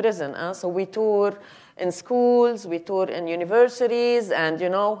inside the prison. So we tour in schools, we tour in universities, and,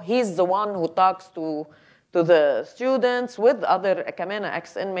 he's the one who talks to the students with other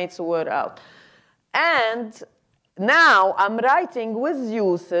ex-inmates who were out. And now I'm writing with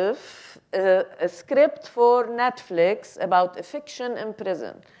Yusuf a script for Netflix about a fiction in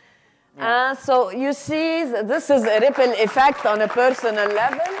prison. Yeah. So you see, this is a ripple effect on a personal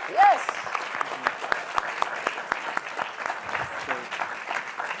level. Yes.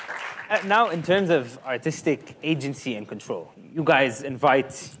 Now, in terms of artistic agency and control, you guys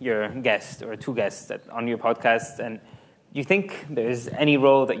invite your guest or 2 guests on your podcast, and do you think there's any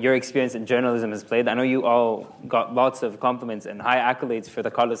role that your experience in journalism has played? I know you all got lots of compliments and high accolades for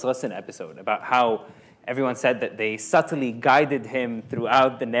the Carlos Ghassan episode about how everyone said that they subtly guided him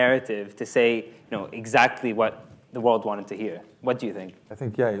throughout the narrative to say, exactly what the world wanted to hear. What do you think? I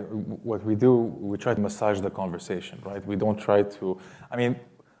think, what we do, we try to massage the conversation, right? We don't try to,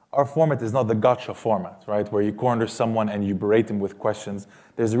 our format is not the gotcha format, right? Where you corner someone and you berate him with questions.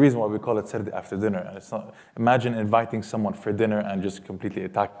 There's a reason why we call it Sarde after dinner. And it's not, imagine inviting someone for dinner and just completely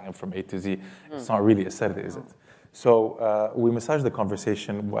attacking him from A to Z. It's not really a Sarde, is it? So we massaged the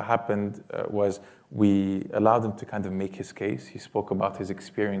conversation. What happened was we allowed him to kind of make his case. He spoke about his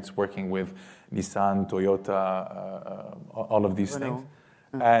experience working with Nissan, Toyota, all of these things.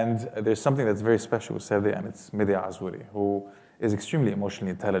 And there's something that's very special with Sarde, and it's Médéa Azuri, who is extremely emotionally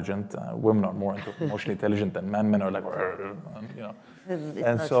intelligent. Women are more emotionally intelligent than men. Men are like,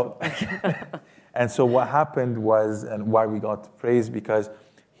 And so what happened was, and why we got praised, because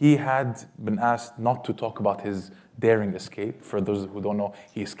he had been asked not to talk about his daring escape. For those who don't know,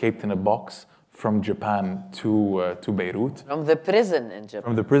 he escaped in a box from Japan to Beirut. From the prison in Japan.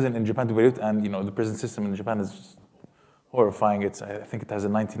 From the prison in Japan to Beirut, and the prison system in Japan is just horrifying. I think it has a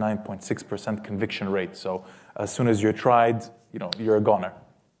 99.6% conviction rate. So as soon as you're tried, you're a goner.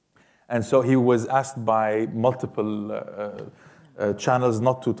 And so he was asked by multiple channels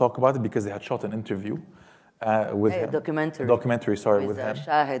not to talk about it because they had shot an interview with him. Documentary, with him.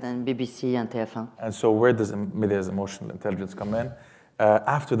 Shahid and BBC and TF1. And so where does Médéa's emotional intelligence come in?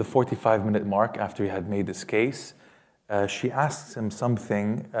 After the 45-minute mark, after he had made his case, she asks him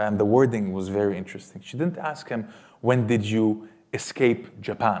something, and the wording was very interesting. She didn't ask him, when did you escape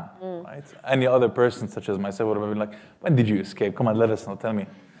Japan, right? Any other person, such as myself, would have been like, when did you escape? Come on, let us know, tell me.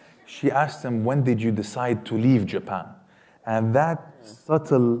 She asked him, when did you decide to leave Japan? And that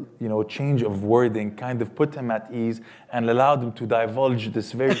subtle, change of wording kind of put him at ease and allowed him to divulge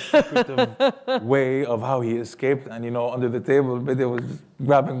this very secretive way of how he escaped. And, under the table, Médéa was just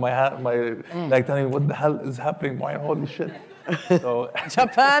grabbing my hand, like telling me, what the hell is happening? Why, holy shit. So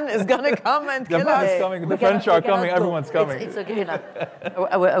Japan is going to come and kill us. Japan is coming, the French are coming, everyone's coming. It's okay now.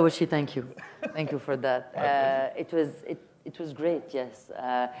 I wish you thank you. Thank you for that. It was great, yes.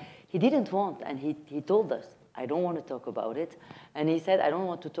 He didn't want, and he told us, I don't want to talk about it. And he said, I don't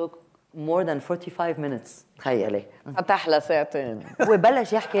want to talk more than 45 minutes. تخيلي. فتح له ساعتين.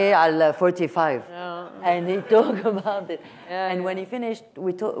 وبلش يحكي على 45. And he talked about it. And when he finished,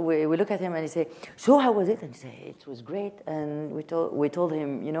 we look at him and he said, so how was it? And he said, it was great. And we told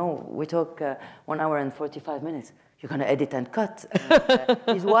him, we talk 1 hour and 45 minutes. You're going to edit and cut. And,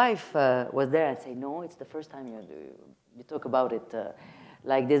 his wife was there and said, no, it's the first time you talk about it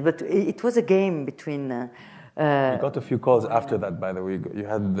like this. But it was a game between We got a few calls after that, by the way. You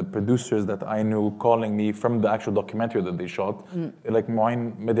had the producers that I knew calling me from the actual documentary that they shot. They're like,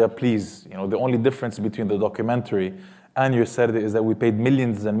 Mouin, Médéa, please. You know, the only difference between the documentary and your Sarde is that we paid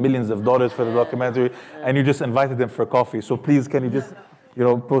millions and millions of dollars for the documentary, and you just invited them for coffee. So please, can you just, you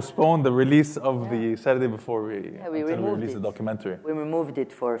know, postpone the release of the Sarde before we release the documentary? We removed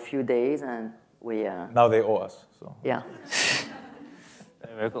it for a few days, and we... Now they owe us. So. Yeah.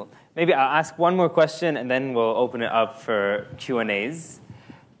 Very cool. Maybe I'll ask one more question, and then we'll open it up for Q&As.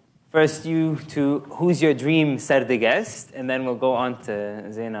 First, you two, who's your dream Sarde guest? And then we'll go on to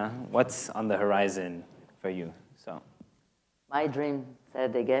Zeina. What's on the horizon for you? So, my dream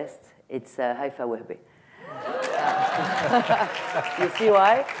Sarde guest, it's Haifa Wahbi. You see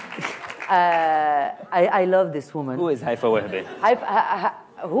why? I love this woman. who is Haifa Wahbi?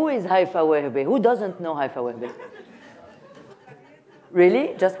 Who is Haifa Wahbi? Who doesn't know Haifa Wahbi?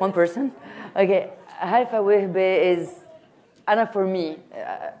 Really? Just one person? Okay, Haifa Wahbi is, Anna for me,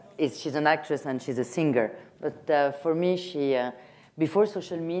 she's an actress and she's a singer. But for me, before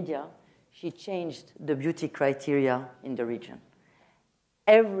social media, she changed the beauty criteria in the region.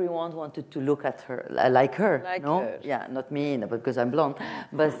 Everyone wanted to look at her, like her. Like no? her. Yeah, not me, because I'm blonde.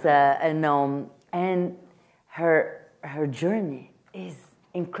 But, and her journey is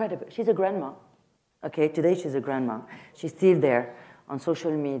incredible. She's a grandma. Okay, today she's a grandma. She's still there on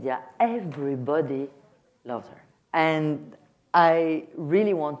social media. Everybody loves her. And I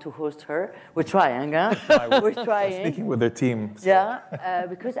really want to host her. We're trying, huh? We're trying. Speaking with their team. So. Yeah,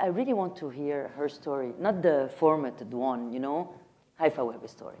 because I really want to hear her story, not the formatted one, you know, Haifa Wahbi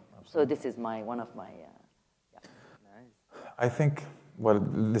story. Absolutely. So this is one of my. I think, well,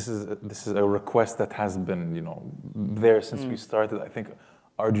 this is a request that has been, you know, there since we started. I think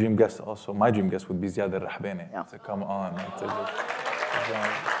our dream guest also, my dream guest would be Ziad al-Rahbani to come on and to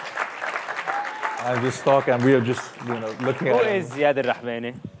just talk, and we are just, you know, looking at. Who is Ziad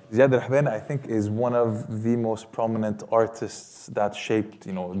al-Rahbani? Ziad al-Rahbani, I think, is one of the most prominent artists that shaped,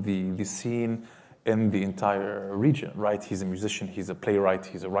 you know, the scene in the entire region, right? He's a musician, he's a playwright,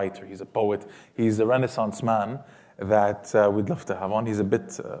 he's a writer, he's a poet, he's a Renaissance man that we'd love to have on. He's a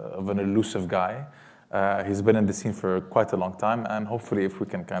bit of an elusive guy. He's been in the scene for quite a long time, and hopefully if we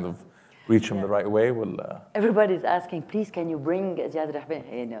can kind of reach him the right way, we'll... Everybody's asking, please, can you bring Ziad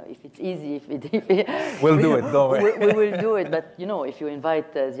al-Rahbani? You know, if it's easy, we'll do it, don't worry. We will do it, but, you know, if you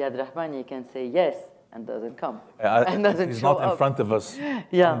invite Ziad al-Rahbani, you can say yes, and doesn't come. And doesn't he's show not up. In front of us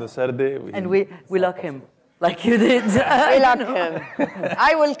on the Sarde. And we lock him, like you did. We lock him.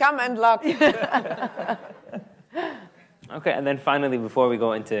 I will come and lock him. Okay, and then finally, before we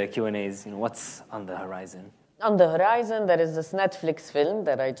go into Q&As, you know, what's on the horizon? On the horizon, there is this Netflix film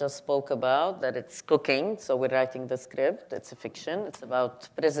that I just spoke about, that it's cooking. So we're writing the script. It's a fiction. It's about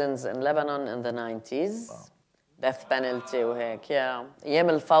prisons in Lebanon in the 90s. Wow. Death penalty وهيك. Yeah. أيام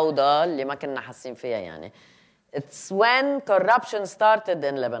الفوضى اللي ما كنا حاسين فيها يعني. It's when corruption started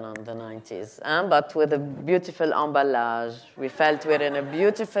in Lebanon in the 90s, but with a beautiful emballage. We felt we're in a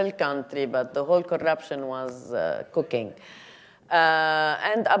beautiful country, but the whole corruption was cooking.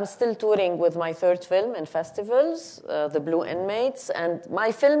 And I'm still touring with my third film in festivals, The Blue Inmates. And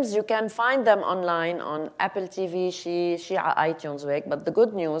my films, you can find them online on Apple TV, iTunes. But the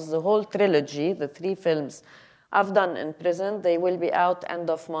good news, the whole trilogy, the 3 films I've done in prison, they will be out end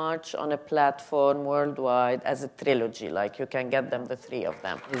of March on a platform worldwide as a trilogy. Like, you can get them, the 3 of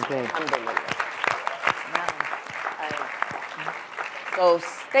them. It's great. So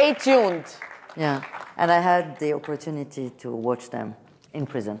stay tuned. Yeah, and I had the opportunity to watch them in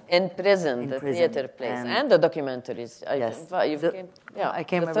prison. In prison, the theater plays, and the documentaries. Yes. I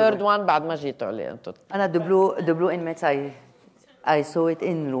came the third one بعد ما جيتوا عليه انتم. أنا the Blue Inmates, I saw it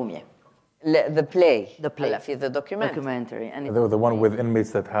in Lumia. The play. The في the documentary. And the one with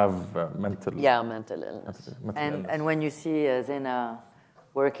inmates that have mental... Yeah, mental illness. And when you see Zeina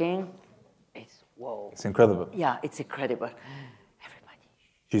working, it's whoa. It's incredible. Yeah, it's incredible. Everybody.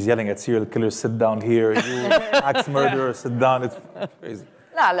 She's yelling at serial killers, sit down here. You axe murderer, sit down. It's crazy.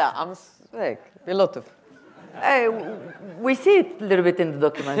 لا, I'm sick. بلطف. We see it a little bit in the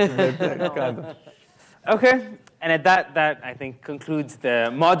documentary. Kind of. Okay. And at that, I think, concludes the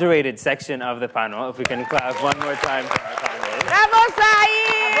moderated section of the panel. If we can clap one more time for our panelists. Bravo,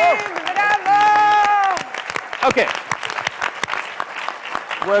 Saeed! Bravo! Okay.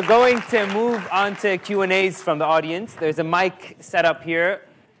 We're going to move on to Q&As from the audience. There's a mic set up here.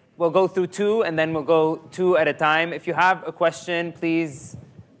 We'll go through 2, and then we'll go 2 at a time. If you have a question, please.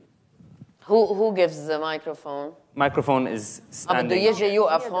 Who gives the microphone? Microphone is standing. بده يجي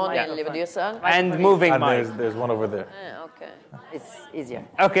يوقف هون اللي بده يسأل. And moving mic. There's one over there. Okay. It's easier.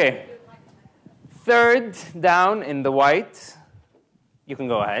 Okay. Third down in the white. You can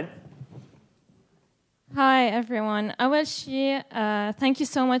go ahead. Hi, everyone. Awalshi, thank you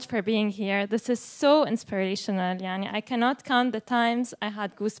so much for being here. This is so inspirational. Yani, I cannot count the times I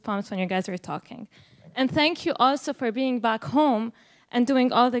had goosebumps when you guys were talking. And thank you also for being back home and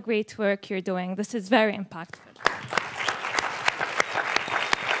doing all the great work you're doing. This is very impactful.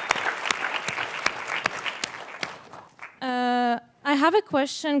 I have a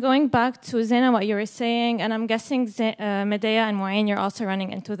question going back to Zeina, what you were saying, and I'm guessing Médéa and Mouin, you're also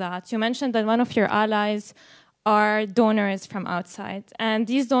running into that. You mentioned that one of your allies are donors from outside, and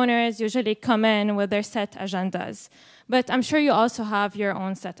these donors usually come in with their set agendas. But I'm sure you also have your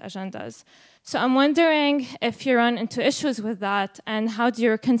own set agendas. So I'm wondering if you run into issues with that, and how do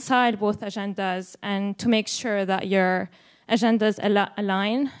you reconcile both agendas and to make sure that your agendas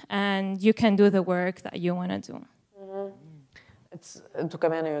align and you can do the work that you want to do? To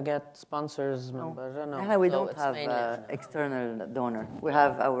come in, you get sponsors. No, we don't have external donor. We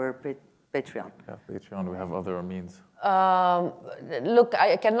have our Patreon. Yeah, Patreon. We have other means. Look,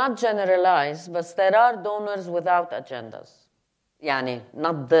 I cannot generalize, but there are donors without agendas. Yani,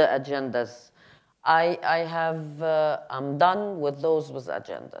 not the agendas. I'm done with those with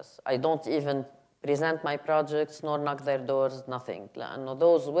agendas. I don't even present my projects, nor knock their doors, nothing. لأنه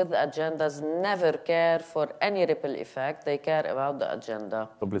those with agendas never care for any ripple effect. They care about the agenda.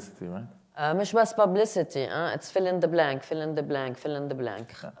 Publicity, right? مش بس publicity. It's fill in the blank, fill in the blank, fill in the blank.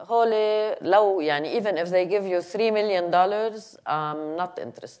 هولي لو يعني even if they give you $3 million, I'm not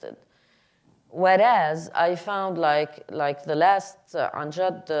interested. Whereas I found like the last عن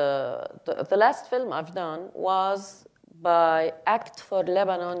جد the last film I've done was by Act for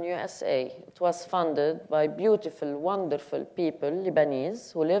Lebanon, USA. It was funded by beautiful, wonderful people,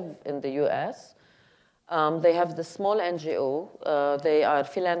 Lebanese, who live in the US. They have the small NGO. They are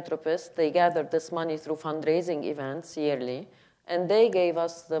philanthropists. They gather this money through fundraising events yearly. And they gave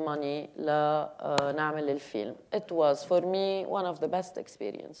us the money لنعمل الفيلم. It was, for me, one of the best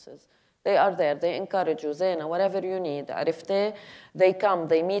experiences. They are there. They encourage you, Zeina, whatever you need. عرفتي? They come.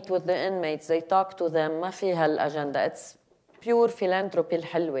 They meet with the inmates. They talk to them. ما فيها الأجندة. It's pure philanthropy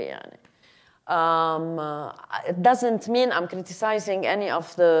الحلوة يعني. It doesn't mean I'm criticizing any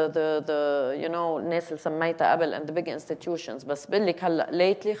of the you know الناس اللي سميتها قبل and the big institutions. بس بقول لك هلا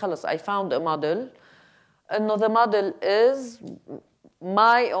lately خلص I found a model. إنه the model is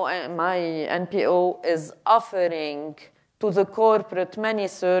my NPO is offering to the corporate many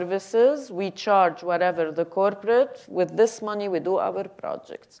services. We charge whatever the corporate. With this money, we do our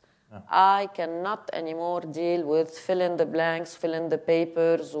projects. I cannot anymore deal with fill in the blanks, fill in the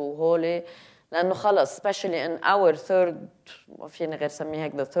papers وهولي لأنه خلص especially in our third ما فيني غير سميها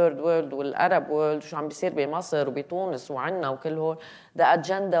هيك the third world والعرب world شو عم بيصير بمصر وبتونس وعنا وكل هول the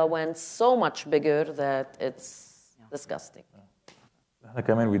agenda went so much bigger that it's disgusting.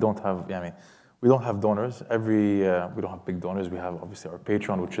 كمان we don't have يعني we don't have donors. We don't have big donors. We have obviously our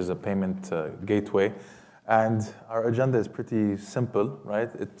Patreon, which is a payment gateway. And our agenda is pretty simple, right?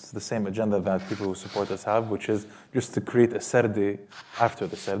 It's the same agenda that people who support us have, which is just to create a Sarde after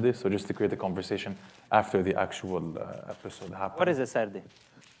the Sarde. So just to create a conversation after the actual episode happens. What is a Sarde?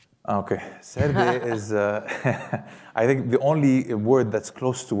 Okay. Sarde is, I think the only word that's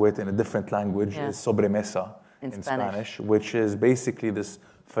close to it in a different language is sobremesa in Spanish, which is basically this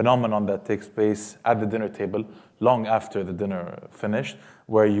phenomenon that takes place at the dinner table long after the dinner finished,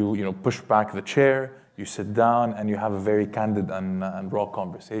 where you push back the chair, you sit down, and you have a very candid and raw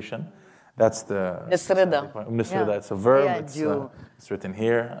conversation. That's the Sردة. It's a verb. It's written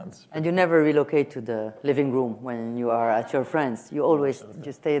here. And you never relocate to the living room when you are at your friends. You always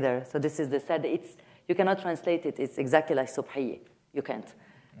just stay there. So this is the Sردة. You cannot translate it. It's exactly like Subhiye. You can't.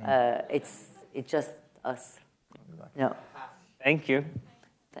 It's just us. Exactly. Yeah. Thank you.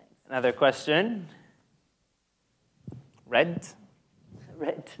 Another question. Red.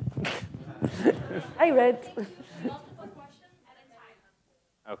 Hi, Red. Multiple questions at a time.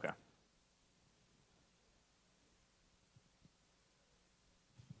 Okay.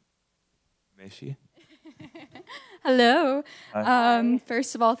 Hello.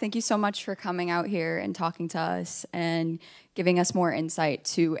 First of all, thank you so much for coming out here and talking to us and giving us more insight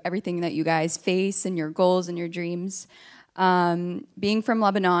to everything that you guys face and your goals and your dreams. Being from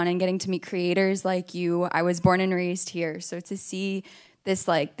Lebanon and getting to meet creators like you, I was born and raised here. So to see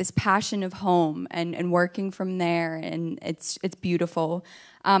this passion of home and working from there, and it's beautiful.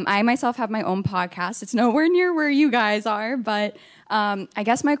 I myself have my own podcast. It's nowhere near where you guys are, but I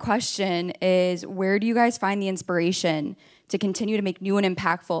guess my question is, where do you guys find the inspiration to continue to make new and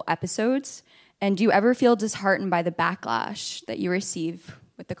impactful episodes? And do you ever feel disheartened by the backlash that you receive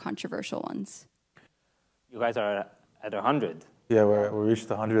with the controversial ones? You guys are at 100. Yeah, we reached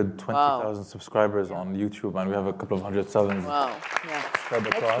 120,000 subscribers on YouTube, and we have a couple of 100,000 spread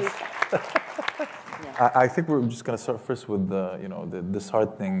across. I think we're just going to start first with the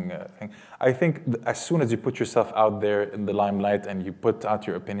disheartening thing. I think as soon as you put yourself out there in the limelight and you put out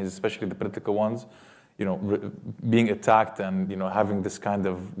your opinions, especially the political ones, being attacked and having this kind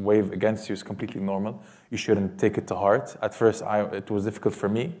of wave against you is completely normal. You shouldn't take it to heart. At first, it was difficult for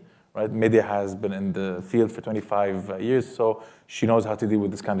me. Right? Media has been in the field for 25 years, so she knows how to deal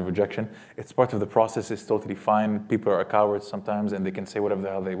with this kind of rejection. It's part of the process. It's totally fine. People are cowards sometimes, and they can say whatever the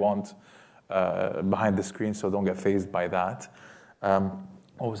hell they want behind the screen, so don't get fazed by that.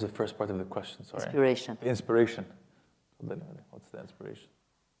 What was the first part of the question? Sorry. Inspiration. The inspiration. What's the inspiration?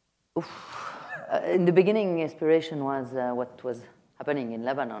 In the beginning, inspiration was what was happening in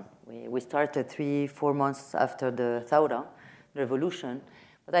Lebanon. We started 3-4 months after the Thawra, the revolution.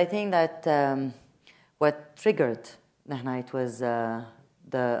 But I think that what triggered it was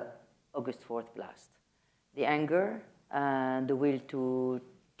the August 4th blast. The anger, the will to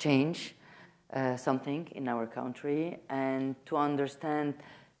change something in our country and to understand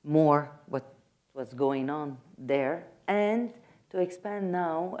more what was going on there and to expand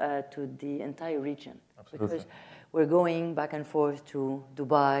now to the entire region. Absolutely. Because we're going back and forth to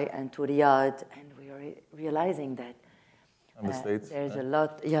Dubai and to Riyadh, and we are realizing that the States. There's a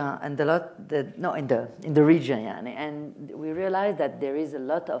lot, and a lot in the region, and we realize that there is a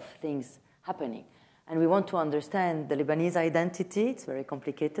lot of things happening, and we want to understand the Lebanese identity. It's very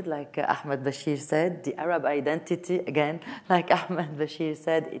complicated, like Ahmed Bashir said. The Arab identity, again, like Ahmed Bashir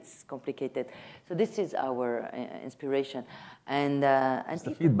said, it's complicated. So this is our inspiration, and it's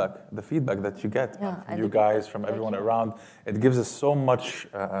the feedback that you get from you guys, from everyone around. It gives us so much.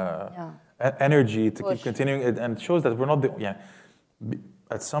 Energy to keep continuing it, and shows that we're not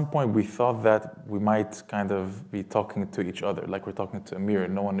at some point we thought that we might kind of be talking to each other like we're talking to a mirror.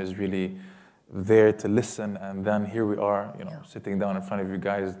 No one is really there to listen, and then here we are, sitting down in front of you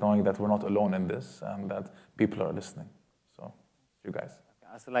guys, knowing that we're not alone in this and that people are listening. So, you guys.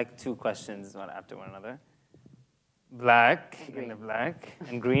 So like 2 questions, one after one another. Black, in the black,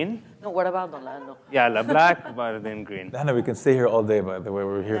 and green. No, what about Lando? Yeah, la black, but then green. Lana, we can stay here all day, by the way.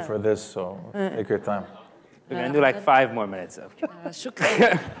 We're here for this, so take your time. We're going to do like 5 more minutes.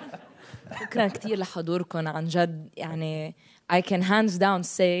 شكرا كثير لحضوركم عن جد يعني I can hands down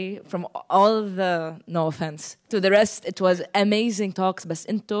say from all the no offense to the rest it was amazing talks بس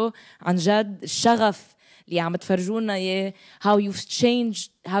انتو عن جد الشغف اللي عم تفرجونا اياه how you've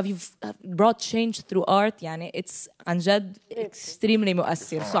brought change through art يعني it's عن جد extremely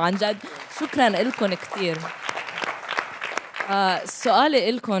مؤثر so عن جد شكرا لكم كثير.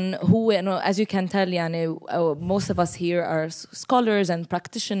 سؤالي لكم هو انه as you can tell يعني most of us here are scholars and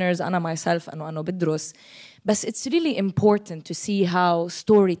practitioners. أنا myself أنا بدرس بس it's really important to see how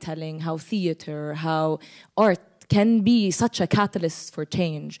storytelling, how theater, how art can be such a catalyst for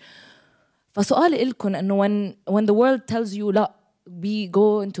change. فسؤالي لكم انه when the world tells you لا we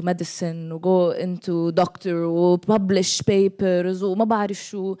go into medicine go into doctor publish papers وما بعرف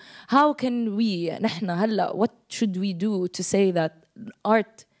شو, how can we نحن هلا what should we do to say that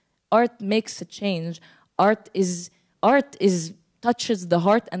art makes a change, art is touches the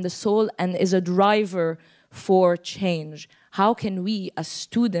heart and the soul and is a driver for change. How can we as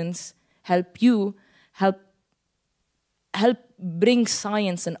students help bring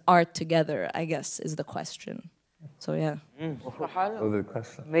science and art together, I guess, is the question. So, yeah.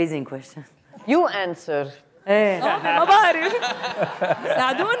 Amazing question. You answer. ما بعرف.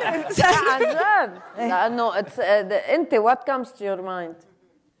 ساعدوني. لأنه أنت what comes to your mind?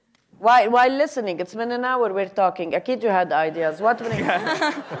 While listening, it's been an hour we're talking. أكيد you had ideas. What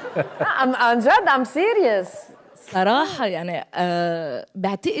عن جد I'm serious. صراحة يعني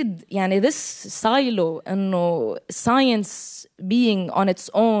بعتقد يعني this silo إنه science being on its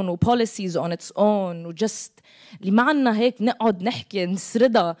own و policies on its own و just اللي معنا هيك نقعد نحكي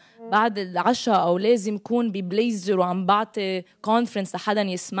نسردها بعد العشاء أو لازم يكون ببليزر وعم بعطي conference لحدا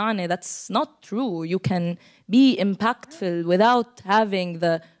يسمعني. That's not true. You can be impactful without having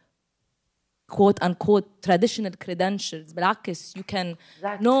the quote-unquote traditional credentials. بالعكس you can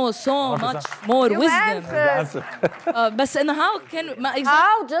know so much more wisdom. بس إنه how can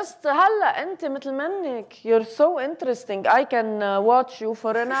how just هلا أنت مثل منك you're so interesting I can watch you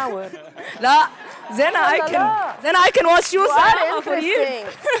for an hour. لا Zeina I can watch you for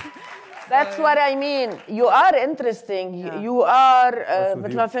years. That's what I mean. You are interesting. You are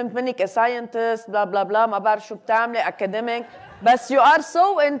مثل ما فهمت منك a scientist blah blah blah ما بعرف شو بتعملي academic. But you are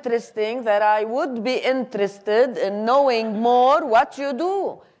so interesting that I would be interested in knowing more what you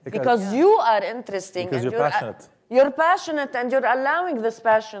do. Because you are interesting. Because and you're passionate. You're passionate and you're allowing this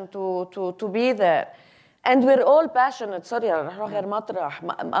passion to be there. And we're all passionate. Sorry, رح روح غير مطرح.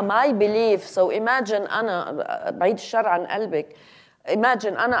 My belief. So imagine أنا بعيد الشر عن قلبك.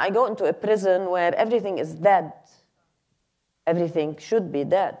 Imagine I go into a prison where everything is dead. Everything should be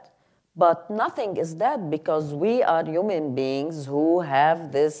dead. But nothing is dead because we are human beings who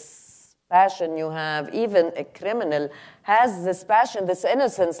have this passion you have. Even a criminal has this passion, this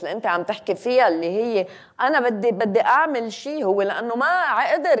innocence اللي أنت عم تحكي فيها اللي هي أنا بدي أعمل شيء هو لأنه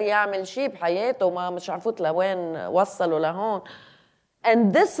ما قدر يعمل شيء بحياته ما مش عرفت لوين وصلوا لهون.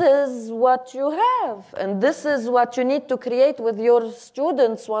 And this is what you have. And this is what you need to create with your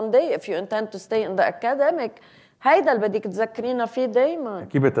students one day if you intend to stay in the academic. هيدا اللي بدك تذكرينا فيه دايما.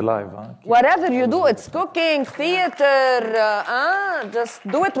 Keep it alive, huh? Whatever you do, it's cooking, theater, just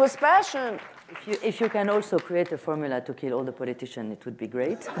do it with passion. If you can also create a formula to kill all the politicians, it would be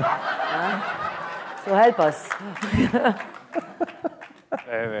great. So help us.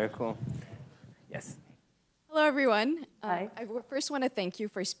 Very, very cool. Yes. Hello, everyone. Hi. I first want to thank you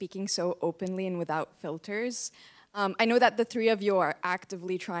for speaking so openly and without filters. I know that the three of you are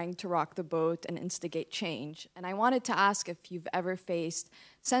actively trying to rock the boat and instigate change. And I wanted to ask if you've ever faced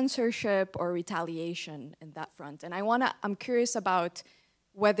censorship or retaliation in that front. And I'm curious about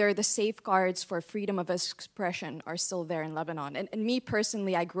whether the safeguards for freedom of expression are still there in Lebanon. And me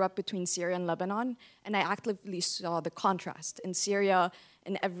personally, I grew up between Syria and Lebanon, and I actively saw the contrast. In Syria,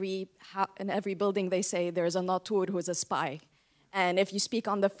 in every building, they say there's a natur who is a spy. And if you speak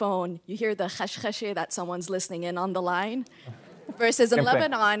on the phone, you hear the khashkhashe that someone's listening in on the line. Versus in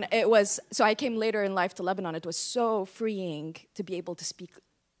Lebanon, it was, so I came later in life to Lebanon, it was so freeing to be able to speak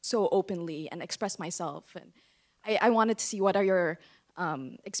so openly and express myself. And I wanted to see what are your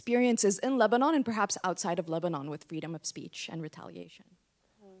experiences in Lebanon and perhaps outside of Lebanon with freedom of speech and retaliation.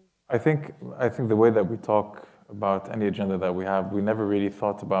 I think the way that we talk about any agenda that we have, we never really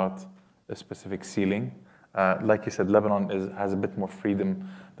thought about a specific ceiling. Like you said, Lebanon has a bit more freedom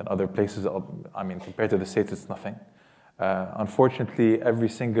than other places. I mean, compared to the States, it's nothing. Unfortunately, every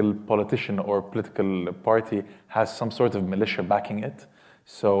single politician or political party has some sort of militia backing it.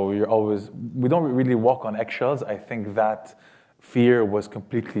 So we don't really walk on eggshells. I think that fear was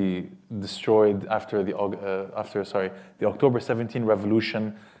completely destroyed after the October 17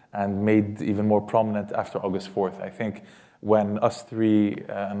 revolution and made even more prominent after August 4th. I think when us three,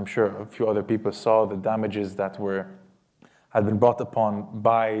 and I'm sure a few other people saw the damages that had been brought upon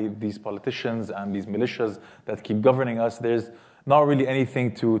by these politicians and these militias that keep governing us, there's not really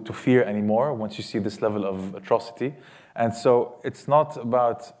anything to fear anymore once you see this level of atrocity. And so it's not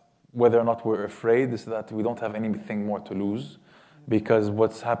about whether or not we're afraid, it's that we don't have anything more to lose because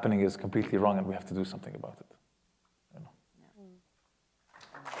what's happening is completely wrong and we have to do something about it. You know.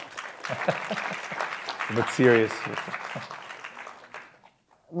 A bit serious.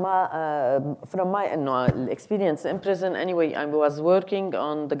 From my experience in prison, anyway, I was working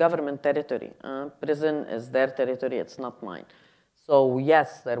on the government territory. Prison is their territory, it's not mine. So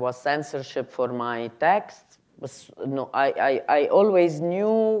yes, there was censorship for my text. But no, I always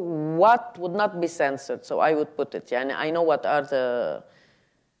knew what would not be censored, so I would put it. I know what are the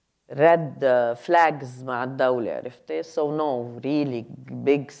red flags مع الدولة, عرفتي? So no, really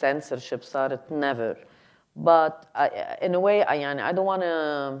big censorship صارت never. But in a way, I don't want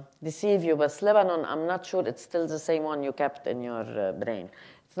to deceive you, but Lebanon, I'm not sure it's still the same one you kept in your brain.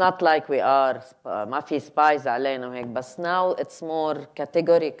 It's not like we are, ما في spies علينا وهيك, but now it's more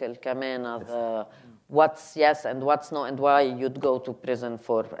categorical كمان of what's yes and what's no and why you'd go to prison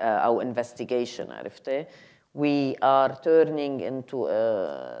for our investigation, عرفتي? We are turning into,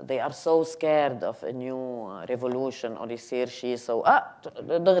 they are so scared of a new revolution or يصير شيء, so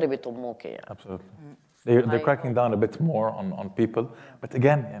دغري بيطموك يعني. Absolutely. They're cracking down a bit more on people. But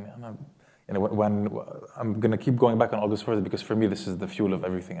again, when I'm going to keep going back on August 1st because for me this is the fuel of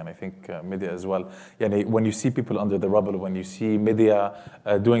everything, and I think Media as well. When you see people under the rubble, when you see Media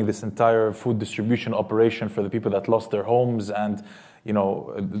doing this entire food distribution operation for the people that lost their homes and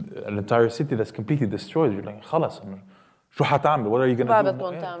an entire city that's completely destroyed, you're like, خلاص, شو حتعمل? What are you going to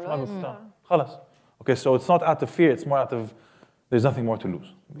do? خلاص. Okay, so it's not out of fear, it's more out of there's nothing more to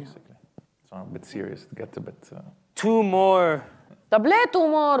lose, basically. So I'm a bit serious, it gets a bit... Two more. طب ليه two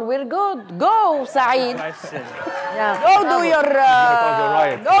more? We're good. Go, سعيد. Yeah. Go do your...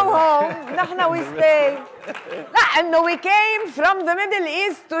 go home. نحن we stay. لا, إنه we came from the Middle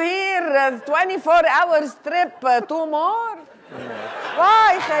East to here 24 hours trip. Two more?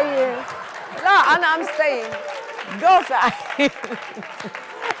 Why, خيي? لا, I'm staying. Go, سعيد.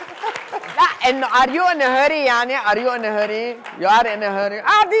 لا, إنه are you in a hurry يعني are you in a hurry you are in a hurry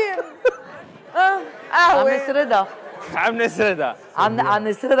قاعدين عم نسردها عم نسردها. عم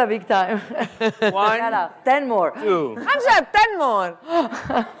نسردها big time. 1, 10 more. 2. عم جد 10 more.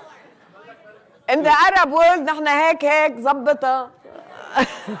 In the Arab world نحن هيك زبطها.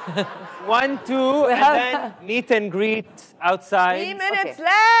 1, 2, and then meet and greet outside. 3 minutes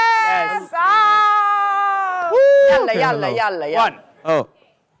left. Yes. يلا. 1. Oh,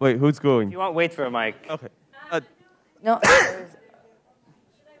 wait, who's going? You won't wait for a mic. Okay. No.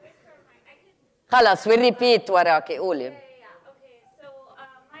 خلص we repeat وراكي قولي.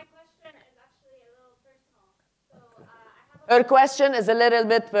 Her question is a little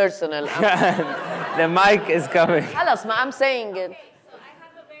bit personal. The mic is coming. خلص ما I'm saying it. So I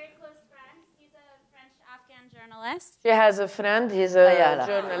have a very close friend. He's a French-Afghan journalist. She has a friend. He's a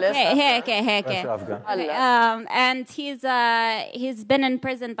journalist. And he's been in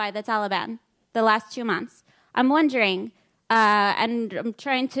prison by the Taliban the last 2 months. I'm wondering, and I'm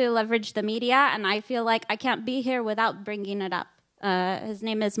trying to leverage the media, and I feel like I can't be here without bringing it up. His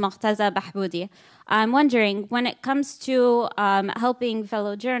name is Muqtaza Bahboudi. I'm wondering, when it comes to helping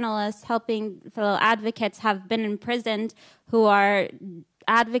fellow journalists, helping fellow advocates have been imprisoned who are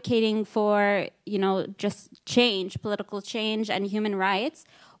advocating for, just change, political change and human rights,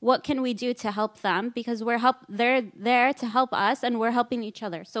 what can we do to help them? Because they're there to help us and we're helping each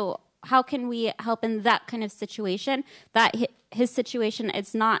other. So how can we help in that kind of situation? That his situation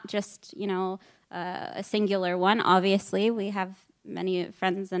is not just, a singular one. Obviously, we have many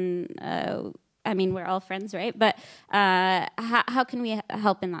friends and we're all friends, right? But how can we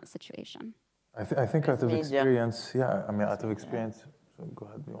help in that situation? I think out of experience, out of experience. So go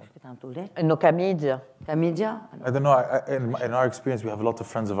ahead. إنه كميديا. I don't know. In our experience, we have a lot of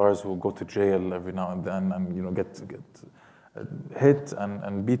friends of ours who go to jail every now and then, and get hit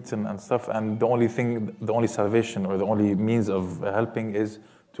and beaten and stuff. And the only salvation or the only means of helping is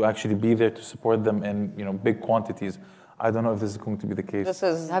to actually be there to support them in big quantities. I don't know if this is going to be the case. This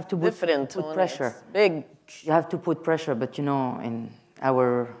is you have to put pressure. Big. You have to put pressure, but in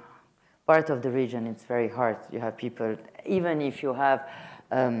our part of the region, it's very hard. You have people, even if you have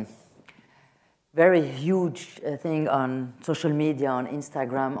very huge thing on social media, on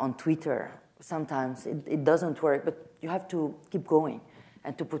Instagram, on Twitter, sometimes it doesn't work, but you have to keep going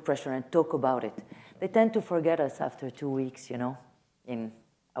and to put pressure and talk about it. They tend to forget us after 2 weeks, in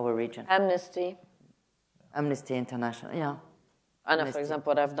our region. Amnesty International, yeah. Anna, for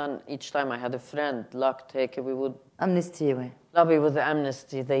example, what I've done each time I had a friend locked, we would Amnesty, lobby with the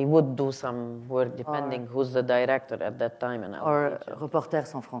Amnesty. They would do some work depending who's the director at that time. Or Reporters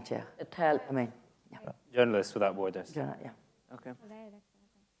Sans Frontières. It helped. Journalists Without Borders. Yeah. Okay. And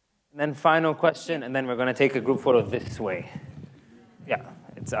then final question, and then we're going to take a group photo this way. Yeah,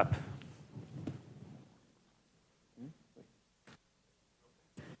 it's up.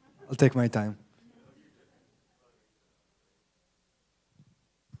 I'll take my time.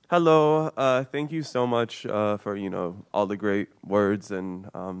 Hello, thank you so much for, all the great words and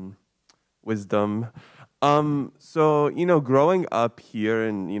wisdom. So, growing up here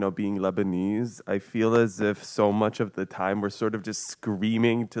and, being Lebanese, I feel as if so much of the time we're sort of just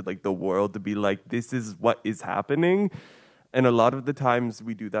screaming to the world to be like, this is what is happening. And a lot of the times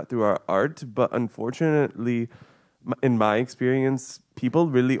we do that through our art, but unfortunately, in my experience, people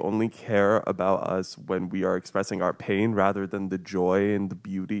really only care about us when we are expressing our pain rather than the joy and the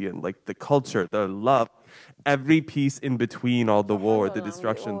beauty and the culture, the love, every piece in between all the war, the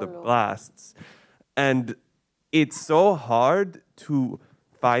destruction, the blasts. And it's so hard to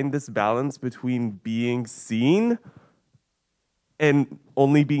find this balance between being seen and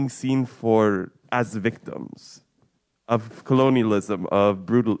only being seen as victims of colonialism, of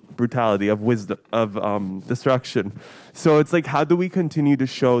brutality, of wisdom, of destruction. So it's how do we continue to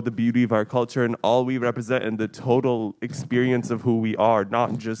show the beauty of our culture and all we represent and the total experience of who we are,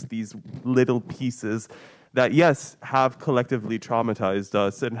 not just these little pieces that, yes, have collectively traumatized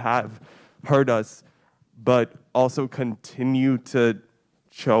us and have hurt us, but also continue to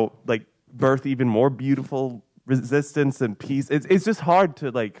show, birth even more beautiful resistance and peace. It's just hard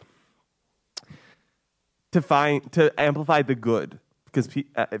to, to amplify the good, because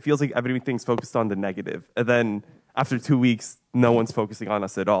it feels like everything's focused on the negative. And then after 2 weeks, no one's focusing on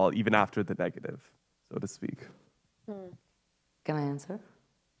us at all, even after the negative, so to speak. Can I answer?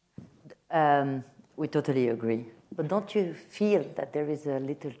 We totally agree. But don't you feel that there is a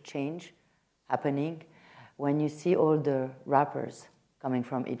little change happening when you see all the rappers coming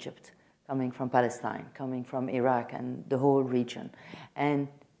from Egypt, coming from Palestine, coming from Iraq and the whole region, and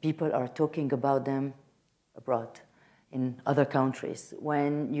people are talking about them abroad, in other countries,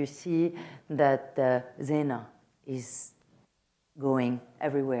 when you see that Zeina is going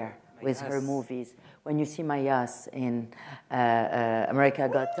everywhere with her movies, when you see Mayas in America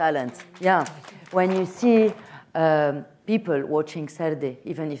Got Talent, yeah, when you see people watching Sarde,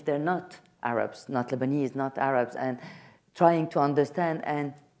 even if they're not Arabs, not Lebanese, not Arabs, and trying to understand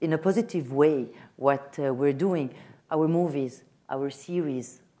and in a positive way what we're doing, our movies, our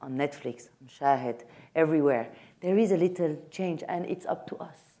series on Netflix, on Shahid, everywhere, there is a little change, and it's up to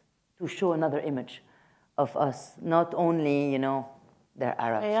us to show another image of us, not only, you know, they're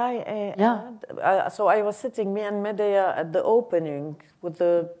Arabs. May I add? So I was sitting, me and Médéa, at the opening with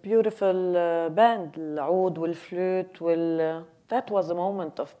the beautiful band, العود والفلوت that was a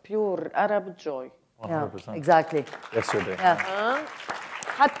moment of pure Arab joy. 100%. Yeah, exactly. Yesterday. Yeah.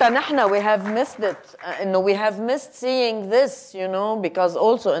 حتى نحن we have missed it. We have missed seeing this, you know, because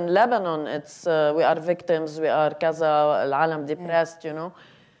also in Lebanon it's we are victims, we are كذا, العالم depressed, you know.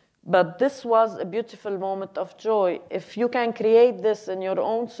 But this was a beautiful moment of joy. If you can create this in your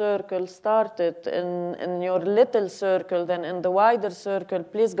own circle, start it in your little circle, then in the wider circle,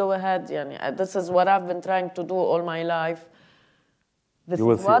 please go ahead. Yani. This is what I've been trying to do all my life. This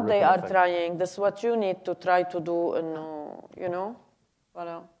is what they are trying. This is what you need to try to do, you know.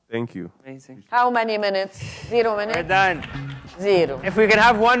 Voilà. Thank you. Amazing. How many minutes? 0 minutes? We're done. 0. If we could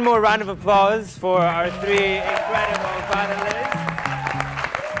have one more round of applause for our 3 incredible panelists.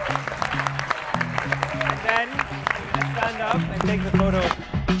 And then let's stand up and take the photo.